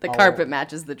 The carpet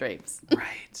matches the drapes.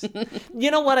 Right. You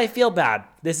know what? I feel bad.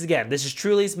 This is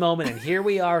Truly's moment, and here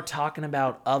we are talking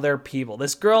about other people.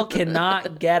 This girl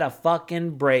cannot get a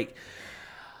fucking break.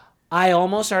 I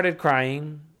almost started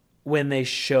crying when they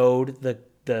showed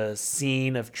the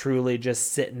scene of Truly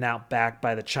just sitting out back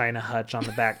by the China hutch on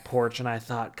the back porch, and I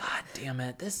thought, God damn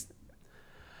it,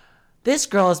 this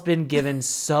girl has been given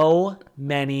so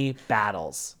many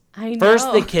battles. I know.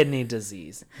 First, the kidney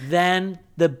disease. Then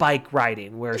the bike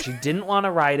riding, where she didn't want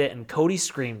to ride it and Cody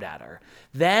screamed at her.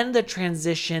 Then the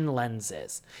transition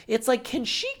lenses. It's like, can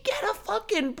she get a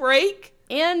fucking break?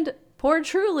 And poor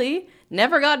Truly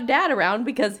never got dad around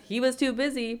because he was too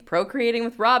busy procreating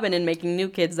with Robin and making new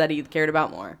kids that he cared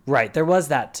about more. Right, there was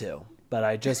that too. But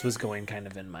I just was going kind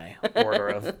of in my order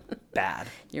of bad.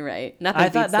 You're right. Nothing I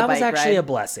beats thought the that was bike actually ride. a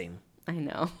blessing. I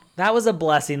know. That was a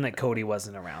blessing that Cody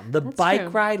wasn't around. The bike true.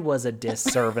 ride was a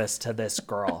disservice to this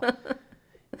girl.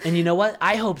 And you know what?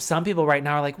 I hope some people right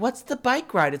now are like, what's the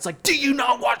bike ride? It's like, do you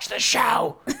not watch the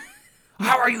show?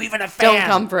 How are you even a fan? Don't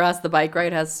come for us. The bike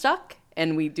ride has stuck,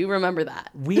 and we do remember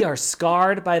that. We are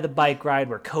scarred by the bike ride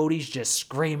where Cody's just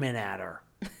screaming at her.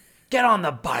 Get on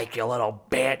the bike, you little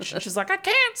bitch. And she's like, I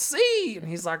can't see. And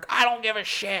he's like, I don't give a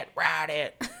shit. Ride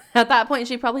it. At that point,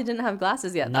 she probably didn't have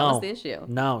glasses yet. That was the issue.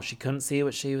 No, she couldn't see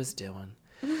what she was doing.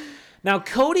 Now,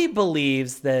 Cody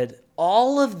believes that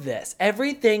all of this,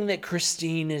 everything that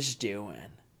Christine is doing,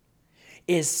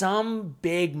 is some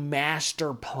big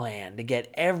master plan to get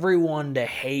everyone to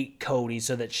hate Cody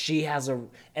so that she has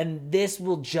and this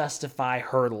will justify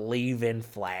her leaving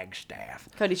Flagstaff.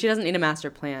 Cody, she doesn't need a master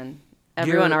plan.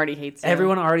 Everyone already hates you.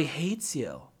 Everyone already hates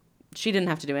you. She didn't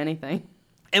have to do anything.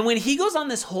 And when he goes on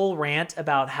this whole rant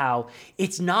about how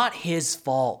it's not his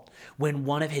fault when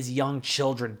one of his young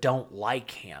children don't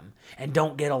like him and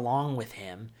don't get along with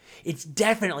him, it's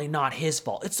definitely not his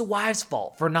fault. It's the wife's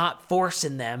fault for not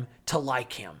forcing them to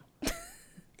like him.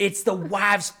 It's the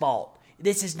wife's fault.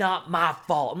 This is not my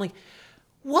fault. I'm like,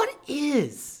 what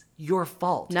is your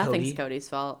fault, Nothing's Cody? Cody's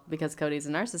fault because Cody's a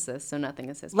narcissist, so nothing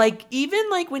is his fault. Like, even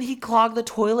like when he clogged the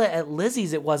toilet at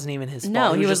Lizzie's, it wasn't even his fault.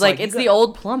 No, he was just like, "You it's got- the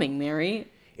old plumbing, Mary.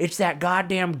 It's that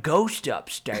goddamn ghost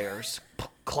upstairs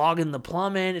clogging the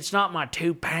plumbing. It's not my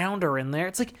 2-pounder in there.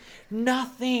 It's like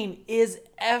nothing is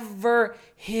ever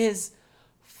his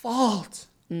fault.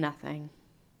 Nothing.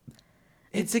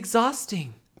 It's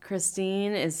exhausting.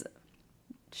 Christine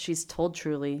she's told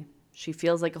Truly. She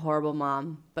feels like a horrible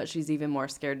mom, but she's even more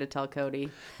scared to tell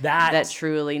Cody that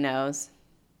Truly knows.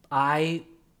 I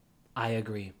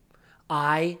agree.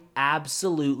 I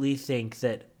absolutely think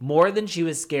that more than she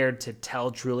was scared to tell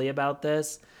Truly about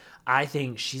this, I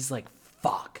think she's like,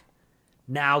 fuck.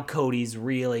 Now Cody's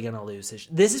really going to lose his...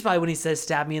 This is probably when he says,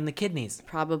 stab me in the kidneys.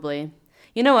 Probably.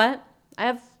 You know what? I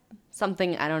have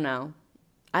something, I don't know.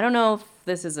 I don't know if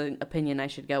this is an opinion I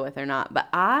should go with or not, but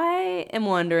I am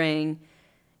wondering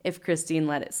if Christine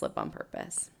let it slip on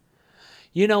purpose.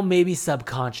 You know, maybe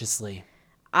subconsciously.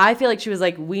 I feel like she was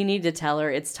like, we need to tell her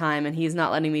it's time, and he's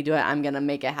not letting me do it. I'm going to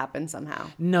make it happen somehow.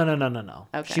 No.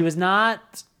 Okay. She was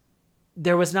not...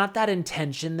 There was not that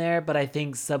intention there, but I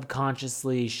think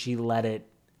subconsciously she let it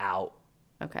out.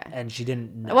 Okay. And she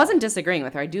didn't know. I wasn't disagreeing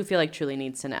with her. I do feel like Truly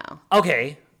needs to know.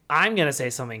 Okay, I'm going to say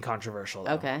something controversial,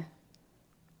 though. Okay.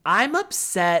 I'm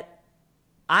upset.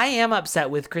 I am upset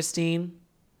with Christine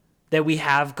that we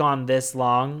have gone this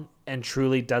long and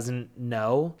Truly doesn't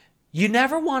know. You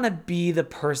never want to be the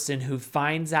person who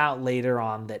finds out later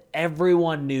on that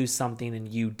everyone knew something and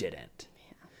you didn't.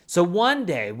 So one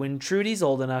day when Trudy's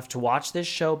old enough to watch this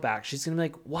show back, she's going to be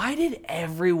like, why did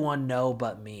everyone know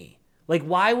but me? Like,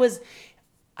 why was...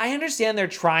 I understand they're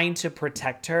trying to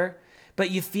protect her, but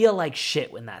you feel like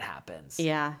shit when that happens.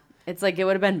 Yeah. It's like she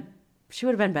would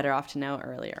have been better off to know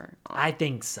earlier. I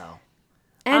think so.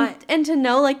 And to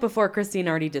know, like, before Christine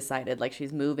already decided, like,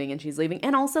 she's moving and she's leaving.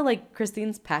 And also, like,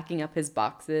 Christine's packing up his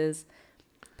boxes,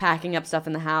 packing up stuff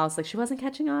in the house. Like, she wasn't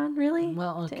catching on, really,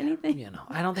 to anything. You know,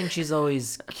 I don't think she's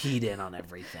always keyed in on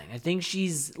everything. I think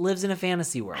lives in a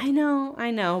fantasy world. I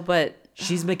know, but...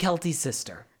 She's McKelty's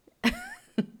sister.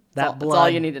 That's all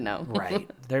you need to know. Right.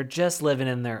 They're just living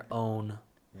in their own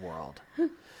world.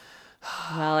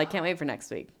 Well, I can't wait for next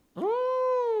week.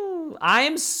 Ooh, I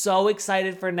am so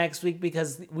excited for next week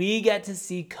because we get to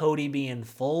see Cody being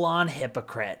full-on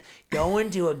hypocrite, going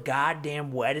to a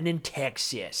goddamn wedding in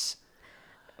Texas.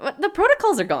 But the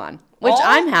protocols are gone, which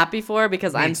I'm happy for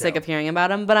because I'm sick too. of hearing about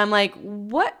them. But I'm like,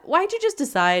 what? Why'd you just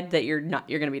decide that you're going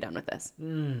to be done with this?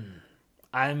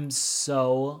 I'm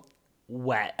so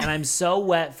wet. And I'm so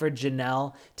wet for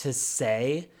Janelle to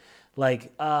say,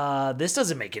 like, this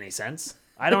doesn't make any sense.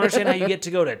 I don't understand how you get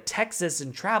to go to Texas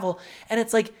and travel. And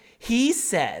it's like, he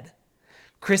said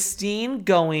Christine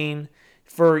going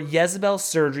for Jezebel's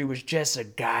surgery was just a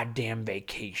goddamn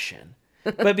vacation.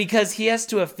 But because he has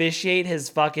to officiate his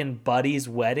fucking buddy's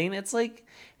wedding, it's like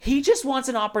he just wants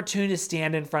an opportunity to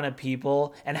stand in front of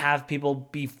people and have people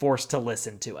be forced to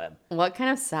listen to him. What kind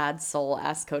of sad soul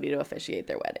asked Cody to officiate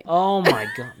their wedding? Oh my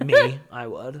God. Me, I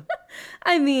would.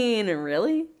 I mean,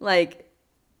 really? Like,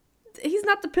 he's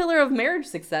not the pillar of marriage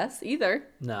success either.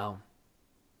 No.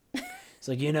 It's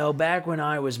like, back when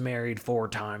I was married 4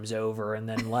 times over and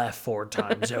then left 4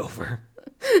 times over.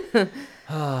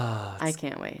 I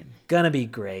can't wait. Gonna be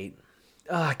great.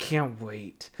 Oh, I can't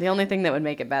wait. The only thing that would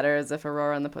make it better is if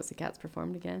Aurora and the Pussycats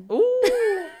performed again. Ooh,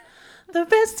 the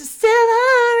best is still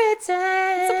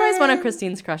written. Surprised one of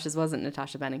Christine's crushes wasn't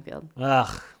Natasha Bedingfield.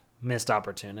 Ugh, missed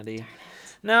opportunity.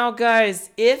 Now, guys,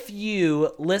 if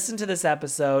you listened to this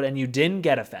episode and you didn't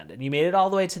get offended, you made it all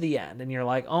the way to the end, and you're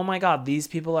like, oh my God, these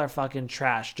people are fucking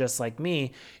trash just like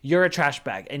me, you're a trash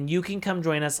bag. And you can come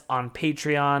join us on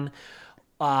Patreon,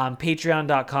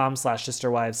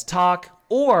 patreon.com/sisterwivestalk,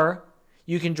 or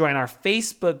you can join our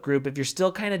Facebook group if you're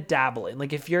still kind of dabbling.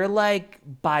 Like if you're like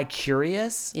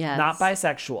bi-curious, Yes. not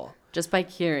bisexual. Just by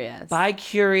curious.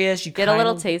 Bi-curious, you Get a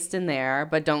little kind of- taste in there,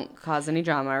 but don't cause any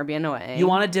drama or be annoying. You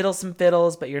want to diddle some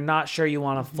fiddles, but you're not sure you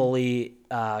want to fully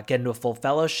get into a full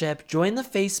fellowship. Join the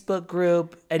Facebook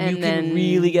group, and you can then-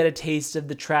 really get a taste of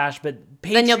the trash. But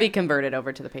Then you'll be converted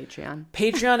over to the Patreon.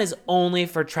 Patreon is only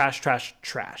for trash.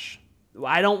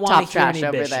 I don't want Top to hear trash any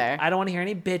over bitching. there. I don't want to hear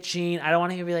any bitching. I don't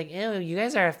want to hear be like, ew, you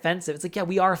guys are offensive. It's like, yeah,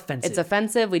 we are offensive. It's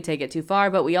offensive. We take it too far,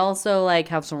 but we also like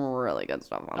have some really good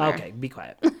stuff on there. Okay, be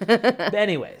quiet. But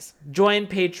anyways, join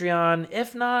Patreon.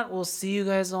 If not, we'll see you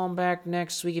guys all back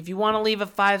next week. If you want to leave a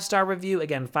 5-star review,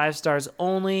 again, 5 stars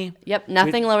only. Yep,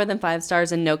 nothing lower than 5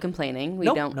 stars and no complaining. We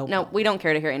Nope, don't. nope, No, nope. we don't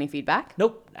care to hear any feedback.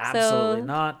 Nope, absolutely So-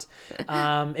 not.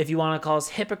 If you want to call us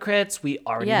hypocrites, we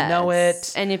already Yes. know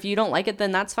it. And if you don't like it,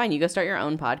 then that's fine. You go start your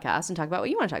own podcast and talk about what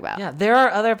you want to talk about. Yeah, there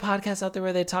are other podcasts out there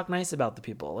where they talk nice about the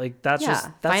people. Like that's Yeah. just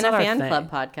that's Find not a our fan thing.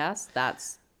 club podcast.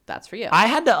 That's for you. I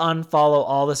had to unfollow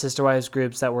all the Sister Wives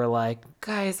groups that were like,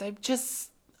 guys, I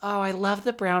love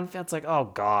the Brown fan. It's like,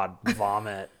 oh God,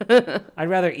 vomit. I'd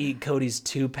rather eat Cody's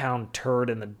 2-pound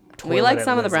turd in the toilet. We like at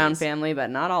some of the Brown Lizzie's. family,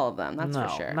 but not all of them. That's No,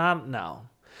 for sure. no.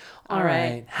 All All right.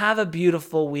 right. Have a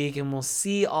beautiful week, and we'll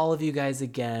see all of you guys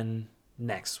again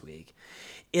next week.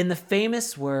 In the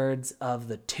famous words of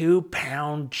the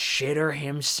 2-pound shitter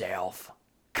himself,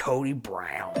 Cody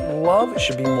Brown. Love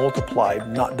should be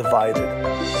multiplied, not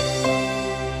divided.